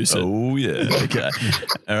produce it. Oh, yeah. Okay.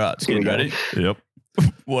 All right, Skin, ready? Yep.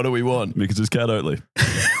 What do we want? Mikus' cat Oatly.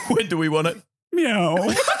 When do we want it? Meow.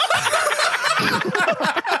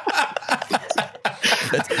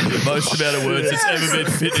 That's the most amount of words that's ever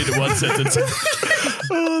been fit into one sentence.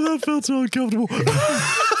 Oh, that felt so uncomfortable.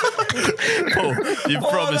 Paul, you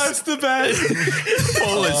promised. That's the best.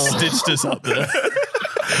 Paul has stitched us up there.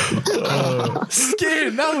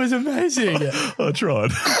 Skin, that was amazing. I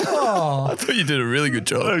tried. I thought you did a really good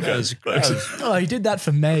job. Oh, he did that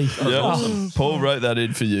for me. Yep. Paul wrote that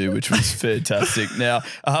in for you, which was fantastic. Now,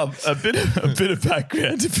 a bit of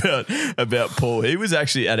background about Paul. He was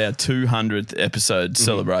actually at our 200th episode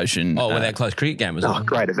celebration. Oh, when that close cricket game was on.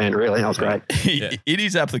 Great event, really. That was great. In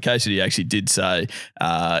his application, he actually did say,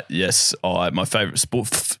 yes, my favourite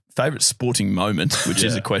sporting moment, which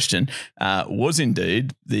is a question, was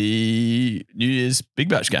indeed the New Year's Big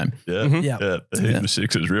Bash game. Yeah. Hitting the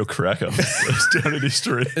six is a real cracker. It's down in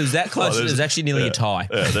history. It was that close. It was actually nearly a tie.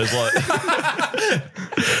 Yeah, there's like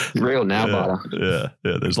Real nail biter.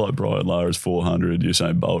 Yeah. There's like Brian Lara's 400,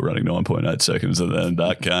 Usain Bolt running 9.8 seconds, and then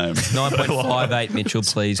that game 9.58. Mitchell,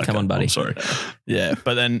 please come on, buddy. I'm sorry. Yeah,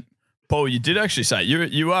 but then Paul, you did actually say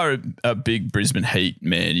you are a big Brisbane Heat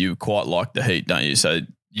man. You quite like the Heat, don't you? So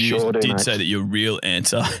you did say that your real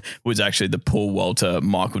answer was actually the Paul Walter,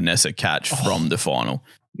 Michael Nessa catch from the final.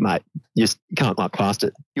 Mate, you just can't look past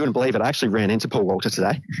it. You wouldn't believe it. I actually ran into Paul Walter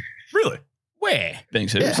today. Really? Where? Being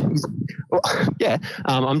serious? Yeah.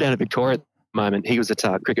 I'm down at Victoria at the moment. He was at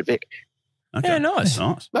Cricket Vic. Okay. Yeah, nice.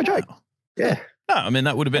 No joke. Yeah. No, I mean,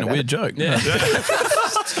 that would have been a weird joke. Yeah.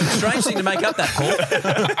 Strange thing to make up that,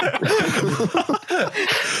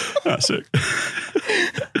 Paul. Sick.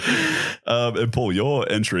 And Paul, your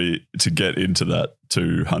entry to get into that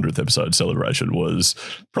 200th episode celebration was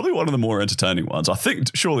probably one of the more entertaining ones. I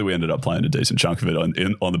think surely we ended up playing a decent chunk of it on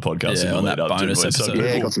the podcast. Yeah, on that bonus episode.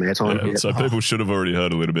 Got some airtime. So people should have already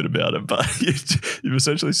heard a little bit about it, but you've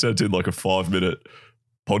essentially sent in like a 5-minute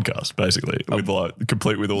podcast, basically, with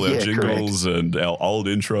complete with all our jingles and our old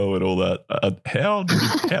intro and all that. How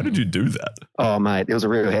did you do that? Oh, mate, it was a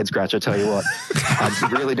real head scratcher. I tell you what, I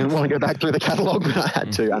really didn't want to go back through the catalogue, but I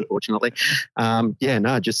had to, unfortunately.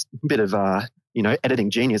 Just a bit of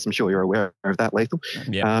editing genius. I'm sure you're aware of that, Lethal.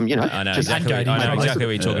 Yeah, I know exactly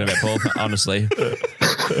what you're talking about, Paul. Honestly.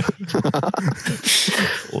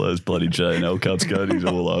 All those bloody J&L cuts, Cody's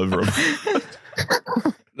all over them.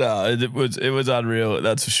 No, it was unreal,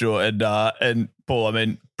 that's for sure. And Paul, I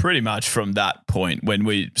mean, pretty much from that point when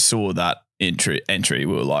we saw that entry, we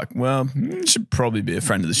were like, well, should probably be a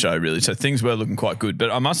friend of the show, really. So things were looking quite good. But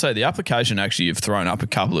I must say, the application actually, you've thrown up a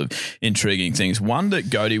couple of intriguing things. One that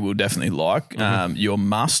Goaty will definitely like, your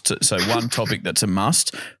must. So one topic that's a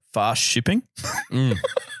must: fast shipping.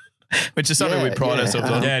 Which is something we pride ourselves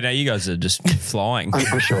on. Yeah, no, you guys are just flying.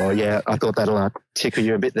 I'm sure, yeah. I thought that'll tickle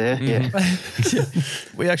you a bit there, yeah.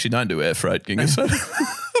 We actually don't do air freight, Ginga, so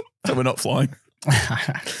we're not flying.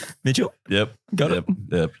 Mitchell? Yep. Got it.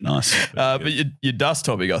 Yep. Nice. But your dust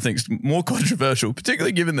topic, I think, is more controversial,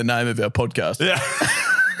 particularly given the name of our podcast. Yeah.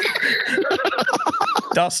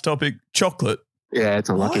 Dust topic, chocolate. Yeah, it's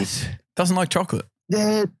unlucky. What? Doesn't like chocolate.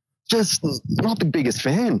 Yeah, just not the biggest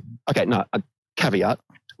fan. Okay, no, a caveat.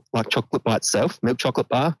 Like chocolate by itself, milk chocolate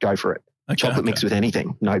bar, go for it. Chocolate mixed with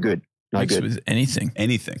anything, no good. Mixed with anything?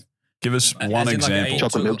 Anything. Give us one example.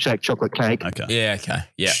 Chocolate milkshake, chocolate cake. Okay. Yeah, okay.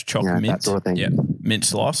 Yeah. Chocolate mint. That sort of thing. Yeah. Mint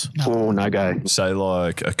slice. Oh, no go. Say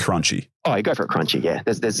like a crunchy. Oh, you go for a crunchy, yeah.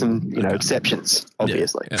 There's some, exceptions,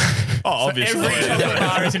 obviously. Yeah. Oh, obviously. Every chocolate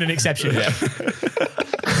bar isn't an exception. Yeah.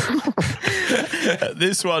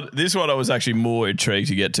 This one I was actually more intrigued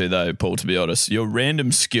to get to, though, Paul, to be honest. Your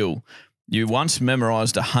random skill. You once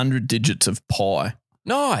memorised 100 digits of pi.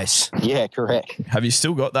 Nice. Yeah, correct. Have you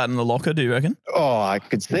still got that in the locker, do you reckon? Oh, I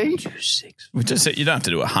could see. 2, 6. We just said you don't have to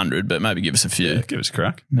do 100, but maybe give us a few. Yeah, give us a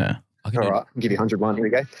crack. Yeah. All right, I'll give you 101. Here we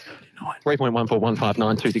go.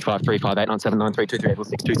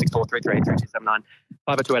 3.14159265358979322362433832379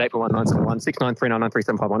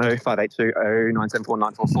 5028841971693993751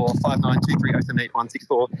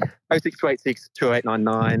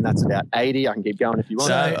 58289341974 That's about 80. I can keep going if you want.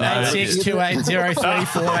 So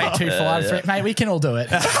 8628034825. Mate, we can all do it.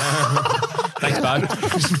 Thanks, Bo.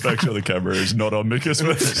 Just make sure the camera is not on Mikus.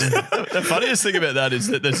 The funniest thing about that is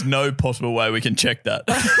that there's no possible way we can check that.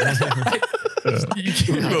 You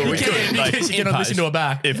can listen to it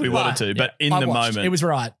back if we wanted to, but in the moment, it was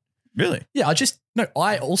right. Really? Yeah,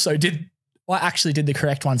 I also did I actually did the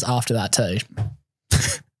correct ones after that too.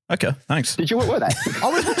 Okay, thanks. Did you? What were they? I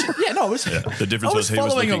was watching, yeah, no, I was. Yeah. The difference I was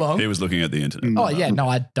following along. He was looking at the internet. Oh yeah, no,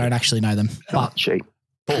 I don't actually know them. But Cheap.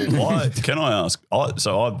 Paul, why? Can I ask? I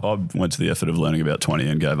went to the effort of learning about 20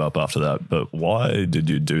 and gave up after that. But why did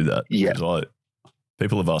you do that? Yeah.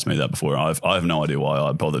 People have asked me that before. I have no idea why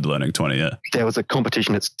I bothered learning 20. Yeah. There was a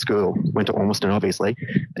competition at school. Went to Ormiston, obviously,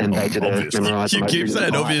 and they did a memorise. You keep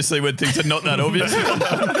saying obviously when things are not that obvious.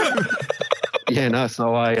 Yeah, no.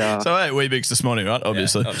 So I. So I ate Weet-Bix this morning, right?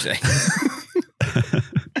 Obviously. Yeah, obviously.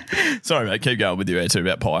 Sorry, mate. Keep going with your answer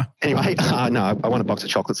about pie. Anyway, no, I won a box of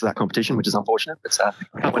chocolates for that competition, which is unfortunate. But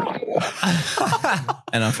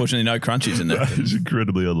and unfortunately, no crunchies in there. He's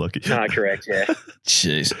incredibly unlucky. no, correct. Yeah.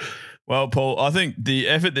 Jeez. Well, Paul, I think the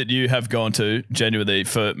effort that you have gone to genuinely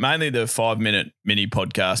for mainly the 5-minute mini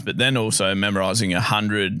podcast, but then also memorizing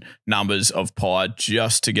 100 numbers of pi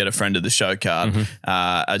just to get a friend of the show card.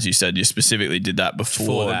 As you said, you specifically did that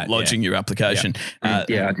before lodging your application. Yeah,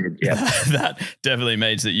 I did. Yeah. That definitely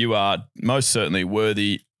means that you are most certainly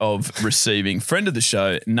worthy of receiving friend of the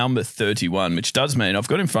show number 31, which does mean I've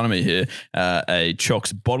got in front of me here a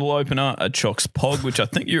Chocs bottle opener, a Chocs Pog, which I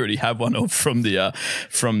think you already have one of from the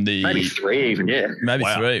maybe 3 even, yeah. Maybe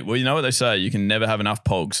 3. Well, you know what they say, you can never have enough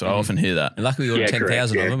Pogs. I often hear that. And luckily we ordered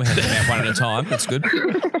 10,000 of them. We had to count one at a time. That's good.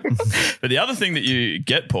 But the other thing that you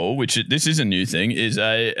get, Paul, which this is a new thing, is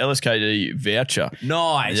a LSKD voucher.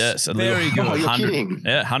 Nice. Yes, a very good. Oh, you're kidding.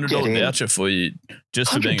 Yeah, $100 voucher for you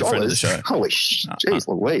just for being a friend of the show. Holy jeez,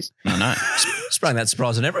 Louise. I know. Sprung that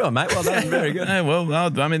surprise on everyone, mate. Well done. Very good. Yeah,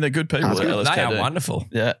 well, I mean, they're good people at LSKD. They are wonderful.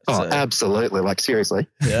 Yeah. Oh, absolutely. Like, seriously.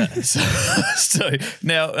 Yeah. So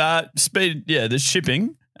now, speed, the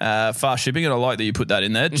shipping. Fast shipping, and I like that you put that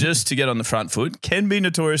in there just to get on the front foot. Can be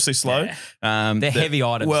notoriously slow. Yeah. They're heavy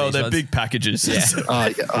items. Well, they're big packages. Yeah.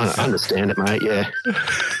 I understand it, mate. Yeah.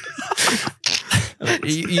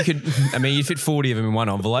 You could, I mean, you fit 40 of them in one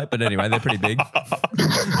envelope, but anyway, they're pretty big.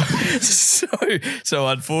 So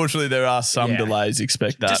unfortunately, there are some delays.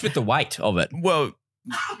 Expect that. Just with the weight of it. Well,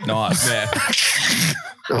 nice. Yeah.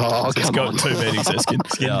 Oh, it's got 2 meanings, Eskin.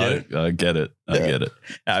 I get it. I get it.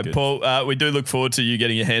 Paul, we do look forward to you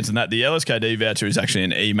getting your hands on that. The LSKD voucher is actually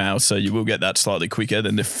an email, so you will get that slightly quicker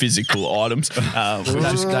than the physical items. They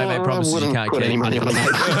promise you can't put keep any money on it.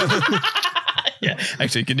 Yeah,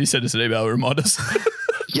 actually, can you send us an email and remind us?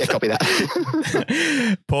 Yeah, copy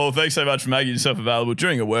that. Paul, thanks so much for making yourself available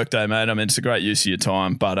during a workday, mate. I mean, it's a great use of your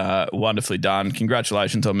time, but wonderfully done.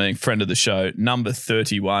 Congratulations on being friend of the show, number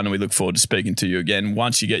 31, and we look forward to speaking to you again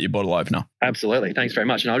once you get your bottle opener. Absolutely. Thanks very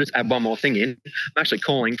much. And I'll just add one more thing in. I'm actually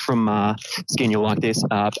calling from Skin You'll Like This,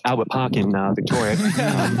 Albert Park in Victoria.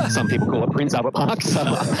 Some people call it Prince Albert Park.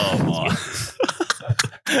 So,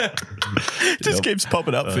 just keeps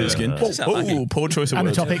popping up for your Skin. Poor choice of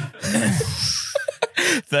words. topic.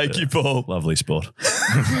 Thank you, Paul. Lovely sport.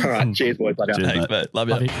 All right. Cheers, boys. Bye. Cheers, Thanks, mate. Love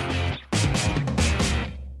you.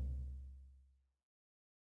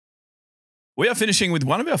 We are finishing with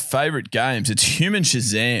one of our favourite games. It's Human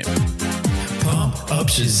Shazam. Pump up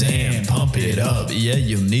Shazam, pump it up. Yeah,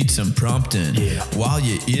 you'll need some prompting. Yeah. While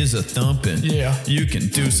your ears are thumping. Yeah. You can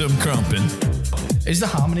do some crumping. Is the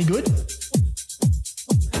harmony good?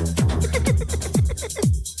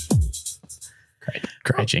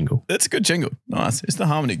 Great jingle. That's a good jingle. Nice. Is the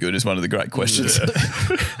harmony good is one of the great questions.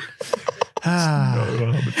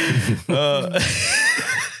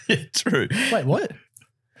 Yeah, true. Wait, what?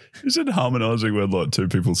 You said harmonising when like two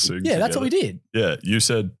people sing. Yeah, that's what we did. Yeah, you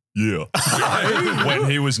said yeah. When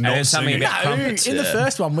he was not singing. In the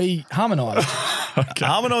first one, we harmonised. Okay.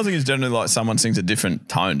 Harmonising is generally like someone sings a different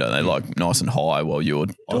tone, don't they? Like nice and high while you're...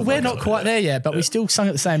 Well, we're not quite there yet, but we still sung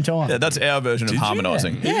at the same time. Yeah, that's our version of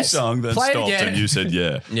harmonising. Yeah. He sung, then Play stopped, and you said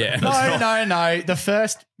yeah. Yeah. No. The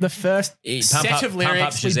first set of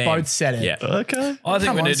lyrics, we both said it. Yeah. Okay. I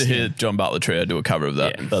think we need to hear John Butler Trio do a cover of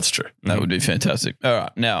that. Yeah. That's true. That would be fantastic. All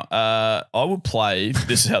right. Now, I will play...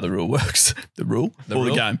 This is how the rule works. The rule?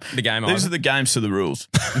 The game? The game. These are the games to the rules.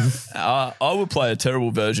 I will play a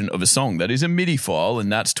terrible version of a song that is a MIDI file,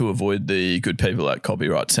 and that's to avoid the good people at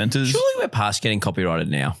copyright centres. Surely we're past getting copyrighted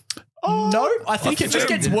now. No, I think it just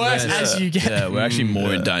gets worse as you get. Yeah, we're actually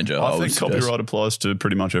more in danger. I think copyright applies to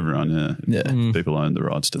pretty much everyone. Yeah. People own the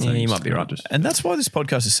rights to things. Yeah, you might be right. And that's why this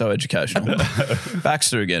podcast is so educational.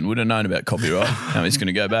 Baxter again would have known about copyright. Now he's going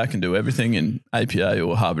to go back and do everything in APA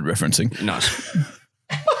or Harvard referencing. Nice.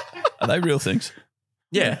 Are they real things?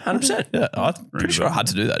 Yeah, 100%. Yeah, I'm pretty sure I had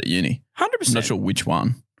to do that at uni. 100%. I'm not sure which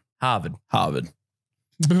one. Harvard.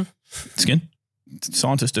 Skin?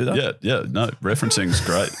 Scientists do that? Yeah. No, referencing's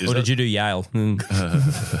great. Or did you do Yale?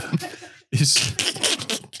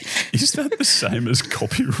 Is Is that the same as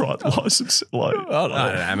copyright license? Like, I don't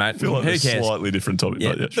know, mate. I feel like Who a cares? slightly different topic. Yeah,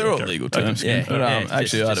 but yeah, they're all legal terms. Yeah. But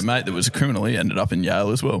actually, I had a mate that was a criminal. He ended up in jail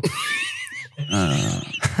as well.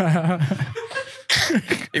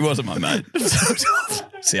 He wasn't my mate.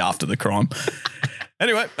 See, after the crime.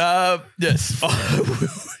 Anyway, yes.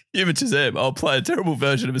 Human Shazam. I'll play a terrible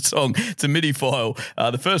version of a song. It's a MIDI file.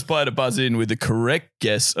 The first player to buzz in with the correct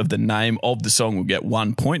guess of the name of the song will get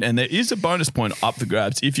 1 point, and there is a bonus point up for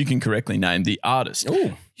grabs if you can correctly name the artist.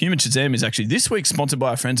 Ooh. Human Shazam is actually this week sponsored by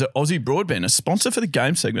our friends at Aussie Broadband, a sponsor for the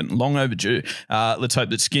game segment, long overdue. Let's hope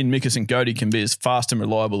that Skin, Mickus and Goaty can be as fast and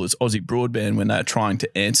reliable as Aussie Broadband when they're trying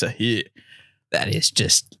to answer here. That is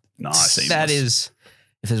just nice. That is,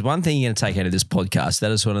 if there's one thing you're going to take out of this podcast, that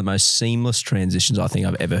is one of the most seamless transitions I think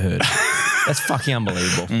I've ever heard. That's fucking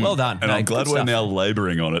unbelievable. Well done. And I'm glad we're now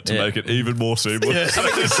labouring on it to make it even more seamless. No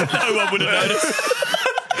one would have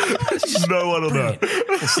noticed. No one will know.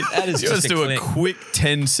 That is Let's do a quick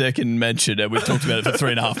 10-second mention, and we've talked about it for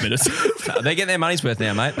 3.5 minutes. They get their money's worth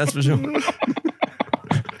now, mate. That's for sure.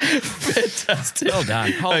 Fantastic. Well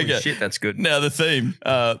done. Holy shit, that's good. Now the theme,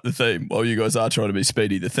 while you guys are trying to be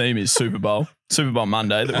speedy, the theme is Super Bowl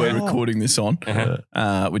Monday that we're recording this on,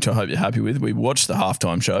 which I hope you're happy with. We watched the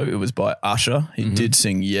halftime show. It was by Usher. He did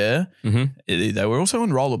sing Yeah. They were also on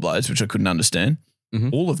rollerblades, which I couldn't understand.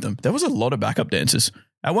 All of them. There was a lot of backup dancers.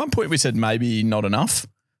 At one point we said maybe not enough.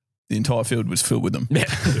 The entire field was filled with them. Yeah.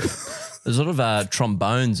 There's a lot of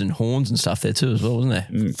trombones and horns and stuff there too as well, wasn't there?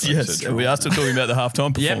 Yes, we are still talking about the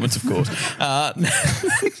halftime performance, of course. Now,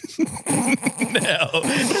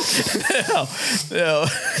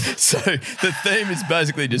 so the theme is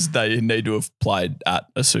basically just they need to have played at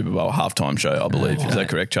a Super Bowl halftime show, I believe. Is that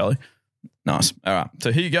correct, Charlie? Nice. All right,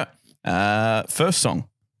 so here you go. First song.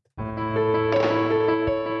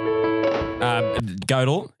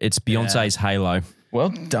 Godel, it's Beyonce's Halo. Well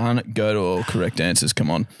done, Godel. Correct answers.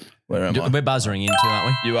 Come on. Where am I? We're buzzing in too, aren't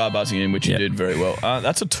we? You are buzzing in, which you did very well.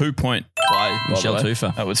 That's a 2-point play. Michelle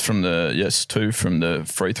Tufa. That was from two from the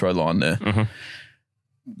free throw line there,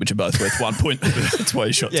 which are both worth 1 point. That's why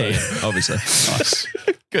you shot two. Yeah, obviously. Nice.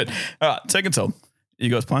 Good. All right, second song. You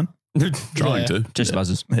guys playing? Trying to. Just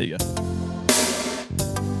buzzers. Here you go.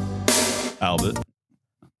 Albert.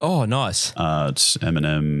 Oh, nice. It's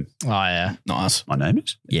Eminem. Oh, yeah. Nice. My name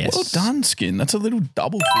is? Yes. Well done, Skin. That's a little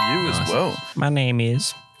double for you as well. My name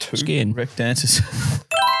is Skin. Correct answers.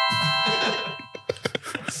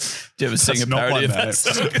 Do you ever sing a parody of that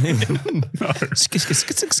song?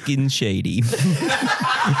 Skin Shady.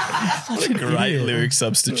 What a great lyric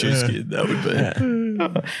substitute, Skin. That would be.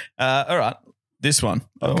 Yeah. All right. This one.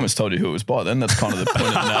 I almost told you who it was by then. That's kind of the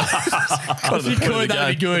point of the If you could,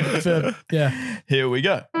 that'd be good. Yeah. Here we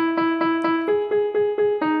go.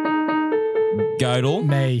 Godel.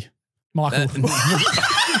 Me. Michael.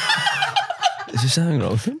 Is this something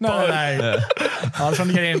wrong with him? No. I was trying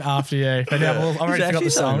to get in after you. But now I've already forgot the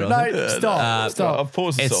song. No, stop. I've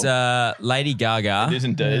paused the song. It's Lady Gaga. It is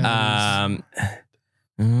indeed. That's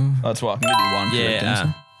why I can give you one correct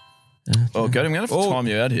answer. Oh, God, I'm going to have to time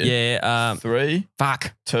you out here. Yeah. 3,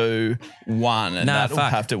 2, 1. And that'll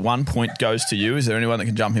have to 1 point goes to you. Is there anyone that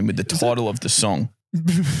can jump in with the title of the song?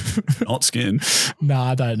 Not Skin. No,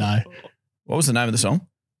 I don't know. What was the name of the song?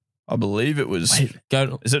 I believe it was.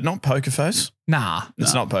 Godel. Is it not Poker Face? Nah.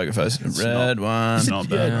 It's not Poker Face. Red one. It's not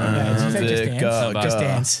bad. Just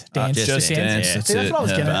dance. Just dance. That's what I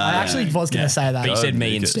was going to. I actually was going to say that. But you said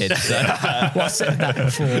me instead. So. Well, I said that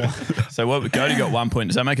before. So Cody got 1 point.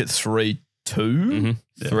 Does that make it 3-2?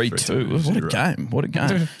 3-2. What a game. What a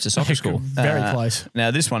game. It's a soccer score. Very close.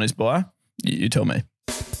 Now, this one is by, you tell me.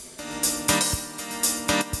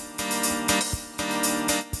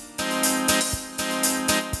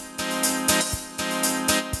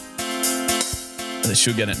 They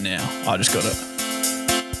should get it now. I just got it.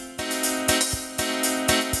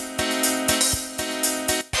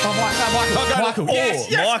 Michael. Yes.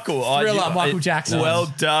 Michael. Thriller, Michael Jackson. Well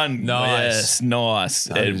done. Nice. Yes, nice.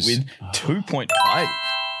 And with 2-point play.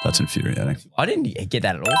 That's infuriating. I didn't get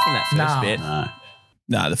that at all from that first bit.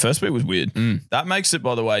 No, the first bit was weird. That makes it,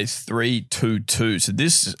 by the way, 3-2-2. So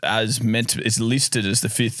this is listed as the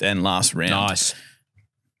fifth and last round. Nice.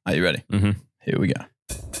 Are you ready? Mm-hmm. Here we go.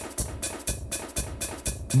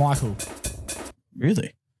 Michael.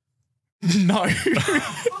 Really? No.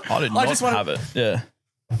 I did not have it. Yeah.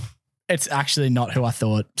 It's actually not who I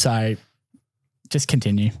thought. So just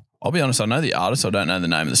continue. I'll be honest, I know the artist. I don't know the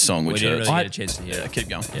name of the song. We which didn't really get a chance to hear Yeah, it. keep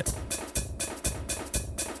going. Yep.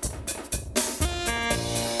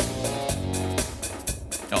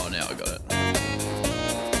 Oh, now I got it.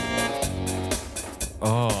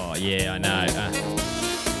 Oh, yeah, I know.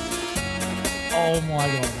 Oh my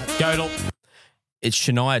God. Godel. It's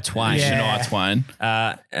Shania Twain. Yeah. Shania Twain.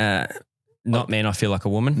 Not Man, I Feel Like a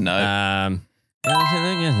Woman. No.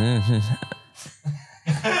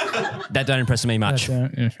 That don't impress me much.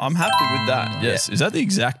 I'm happy with that. Yes. Is that the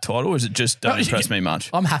exact title or is it just don't impress me much?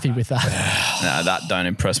 I'm happy with that. No, that don't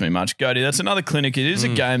impress me much. Cody, that's another clinic. It is a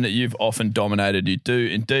game that you've often dominated. You do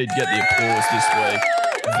indeed get the applause this week.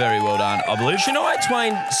 Very well done. I believe Shania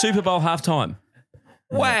Twain, Super Bowl halftime.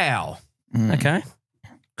 Wow. Okay.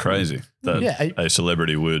 Crazy that a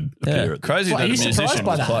celebrity would appear at Crazy What, that are a you surprised musician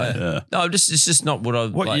by was that? playing. Yeah. No, it's just not what I.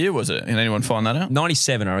 What year was it? Can anyone find that out?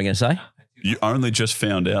 97, are we going to say? You only just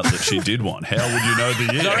found out that she did one. How would you know the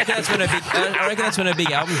I year? reckon that's when her big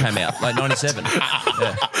album came out, like 97.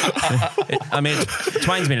 Yeah. I mean,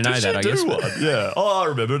 Twain's meant to know that, I guess. One? Yeah. Oh, I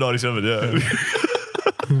remember 97.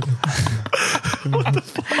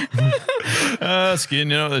 Yeah. Skin,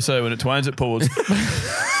 you know what they say when it Twain's it pours.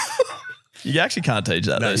 You actually can't teach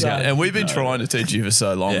that, though. can't. And we've been trying to teach you for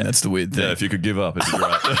so long. Yeah. That's the weird thing. Yeah. If you could give up, it'd be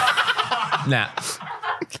great. Nah.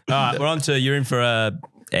 All right, we're on to you're in for a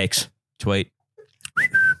X tweet.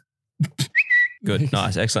 Good,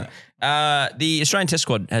 nice, excellent. The Australian Test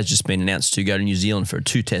Squad has just been announced to go to New Zealand for a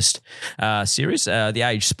 2-test series. The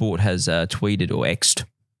Age Sport has tweeted or X'd.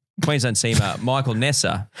 Queensland seamer Michael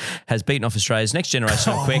Nessa has beaten off Australia's next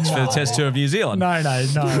generation of quicks for the Test Tour of New Zealand. No.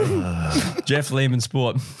 Jeff Lehman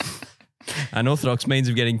Sport. Unorthodox means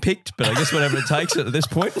of getting picked, but I guess whatever it takes at this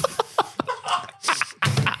point.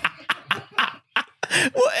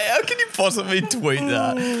 Well, how can you possibly tweet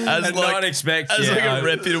that? As not expect, as like a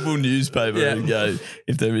reputable newspaper and go,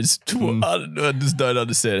 if there is, I just don't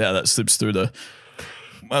understand how that slips through the.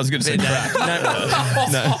 I was going to say crack.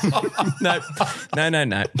 No.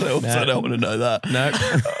 I don't want to know that. No.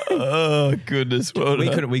 Oh goodness!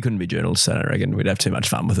 We couldn't be journalists, I don't reckon. We'd have too much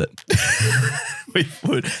fun with it. We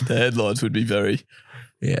would. The headlines would be very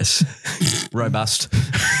robust.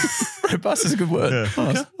 Robust is a good word. Yeah.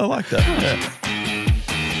 Oh, I like that. Yeah.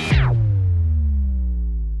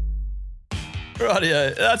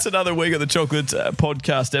 Rightio, that's another week of the Chocolates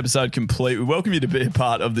podcast episode complete. We welcome you to be a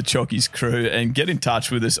part of the Chockies crew and get in touch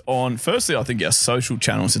with us on, firstly, I think our social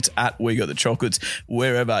channels. It's at We Got the Chocolates.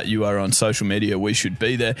 Wherever you are on social media, we should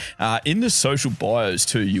be there. In the social bios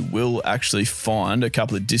too, you will actually find a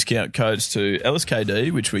couple of discount codes to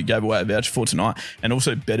LSKD, which we gave away a voucher for tonight, and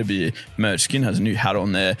also Better Beer merch. Skin has a new hat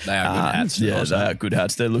on there. They are good hats. Yeah, they are good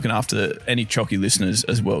hats. They're looking after any Chocky listeners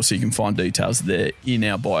as well, so you can find details there in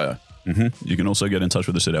our bio. Mm-hmm. You can also get in touch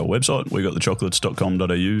with us at our website,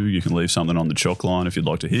 wegotthechocolates.com.au. You can leave something on the Choc line if you'd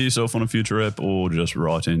like to hear yourself on a future ep, or just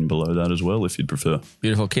write in below that as well if you'd prefer.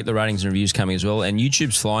 Beautiful. Keep the ratings and reviews coming as well. And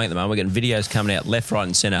YouTube's flying at the moment. We're getting videos coming out left, right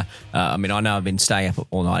and centre. I mean, I know I've been staying up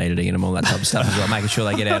all night editing and all that type of stuff as well, making sure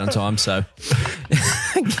they get out on time. So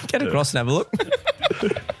get across and have a look.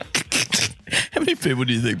 How many people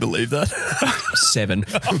do you think believe that? 7.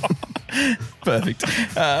 Perfect.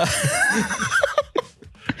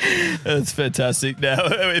 That's fantastic. Now,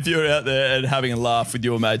 if you're out there and having a laugh with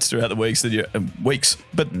your mates throughout the weeks,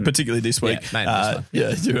 but particularly this week,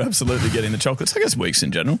 you're absolutely getting the chocolates. I guess weeks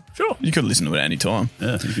in general. Sure, you could listen to it at any time.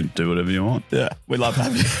 Yeah, you can do whatever you want. Yeah, we love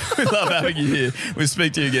having you. We love having you here. We'll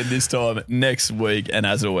speak to you again this time next week, and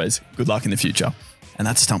as always, good luck in the future. And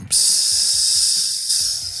that's Stumps.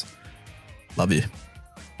 Love you.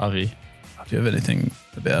 Love you. Do you have anything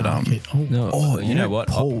about you know what?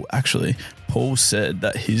 Paul said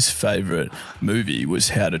that his favourite movie was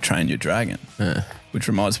How to Train Your Dragon, which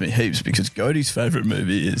reminds me heaps because Godey's favourite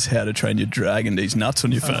movie is How to Train Your Dragon. These nuts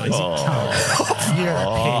on your face.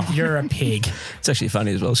 You're a pig. It's actually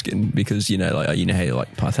funny as well, Skin, because you know how you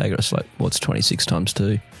like Pythagoras, like what's 26 times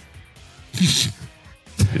 2?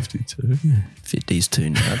 52. Fit these two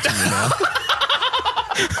nuts in your mouth.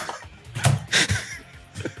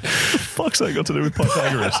 Fuck's that got to do with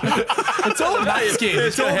Pythagoras? It's all that skin.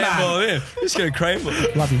 It's all that. Just go crazy.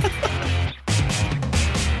 Love you.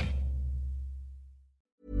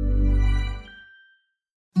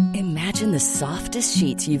 Imagine the softest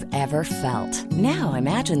sheets you've ever felt. Now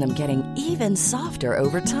imagine them getting even softer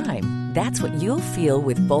over time. That's what you'll feel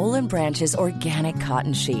with Boll & Branch's organic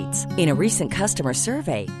cotton sheets. In a recent customer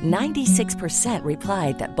survey, 96%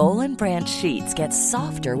 replied that Boll & Branch sheets get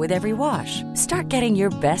softer with every wash. Start getting your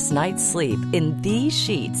best night's sleep in these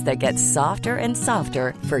sheets that get softer and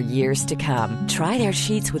softer for years to come. Try their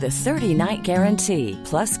sheets with a 30-night guarantee.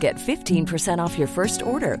 Plus, get 15% off your first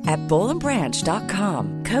order at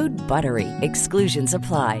bollandbranch.com. Code BUTTERY. Exclusions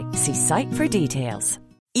apply. See site for details.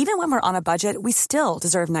 Even when we're on a budget, we still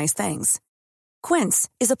deserve nice things. Quince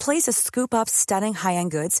is a place to scoop up stunning high-end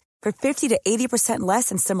goods for 50 to 80% less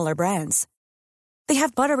than similar brands. They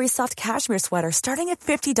have buttery soft cashmere sweaters starting at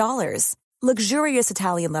 $50, luxurious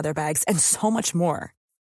Italian leather bags, and so much more.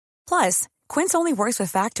 Plus, Quince only works with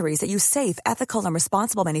factories that use safe, ethical, and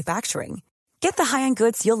responsible manufacturing. Get the high-end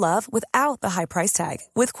goods you'll love without the high price tag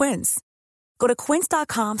with Quince. Go to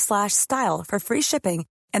quince.com/style for free shipping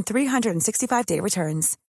and 365-day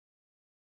returns.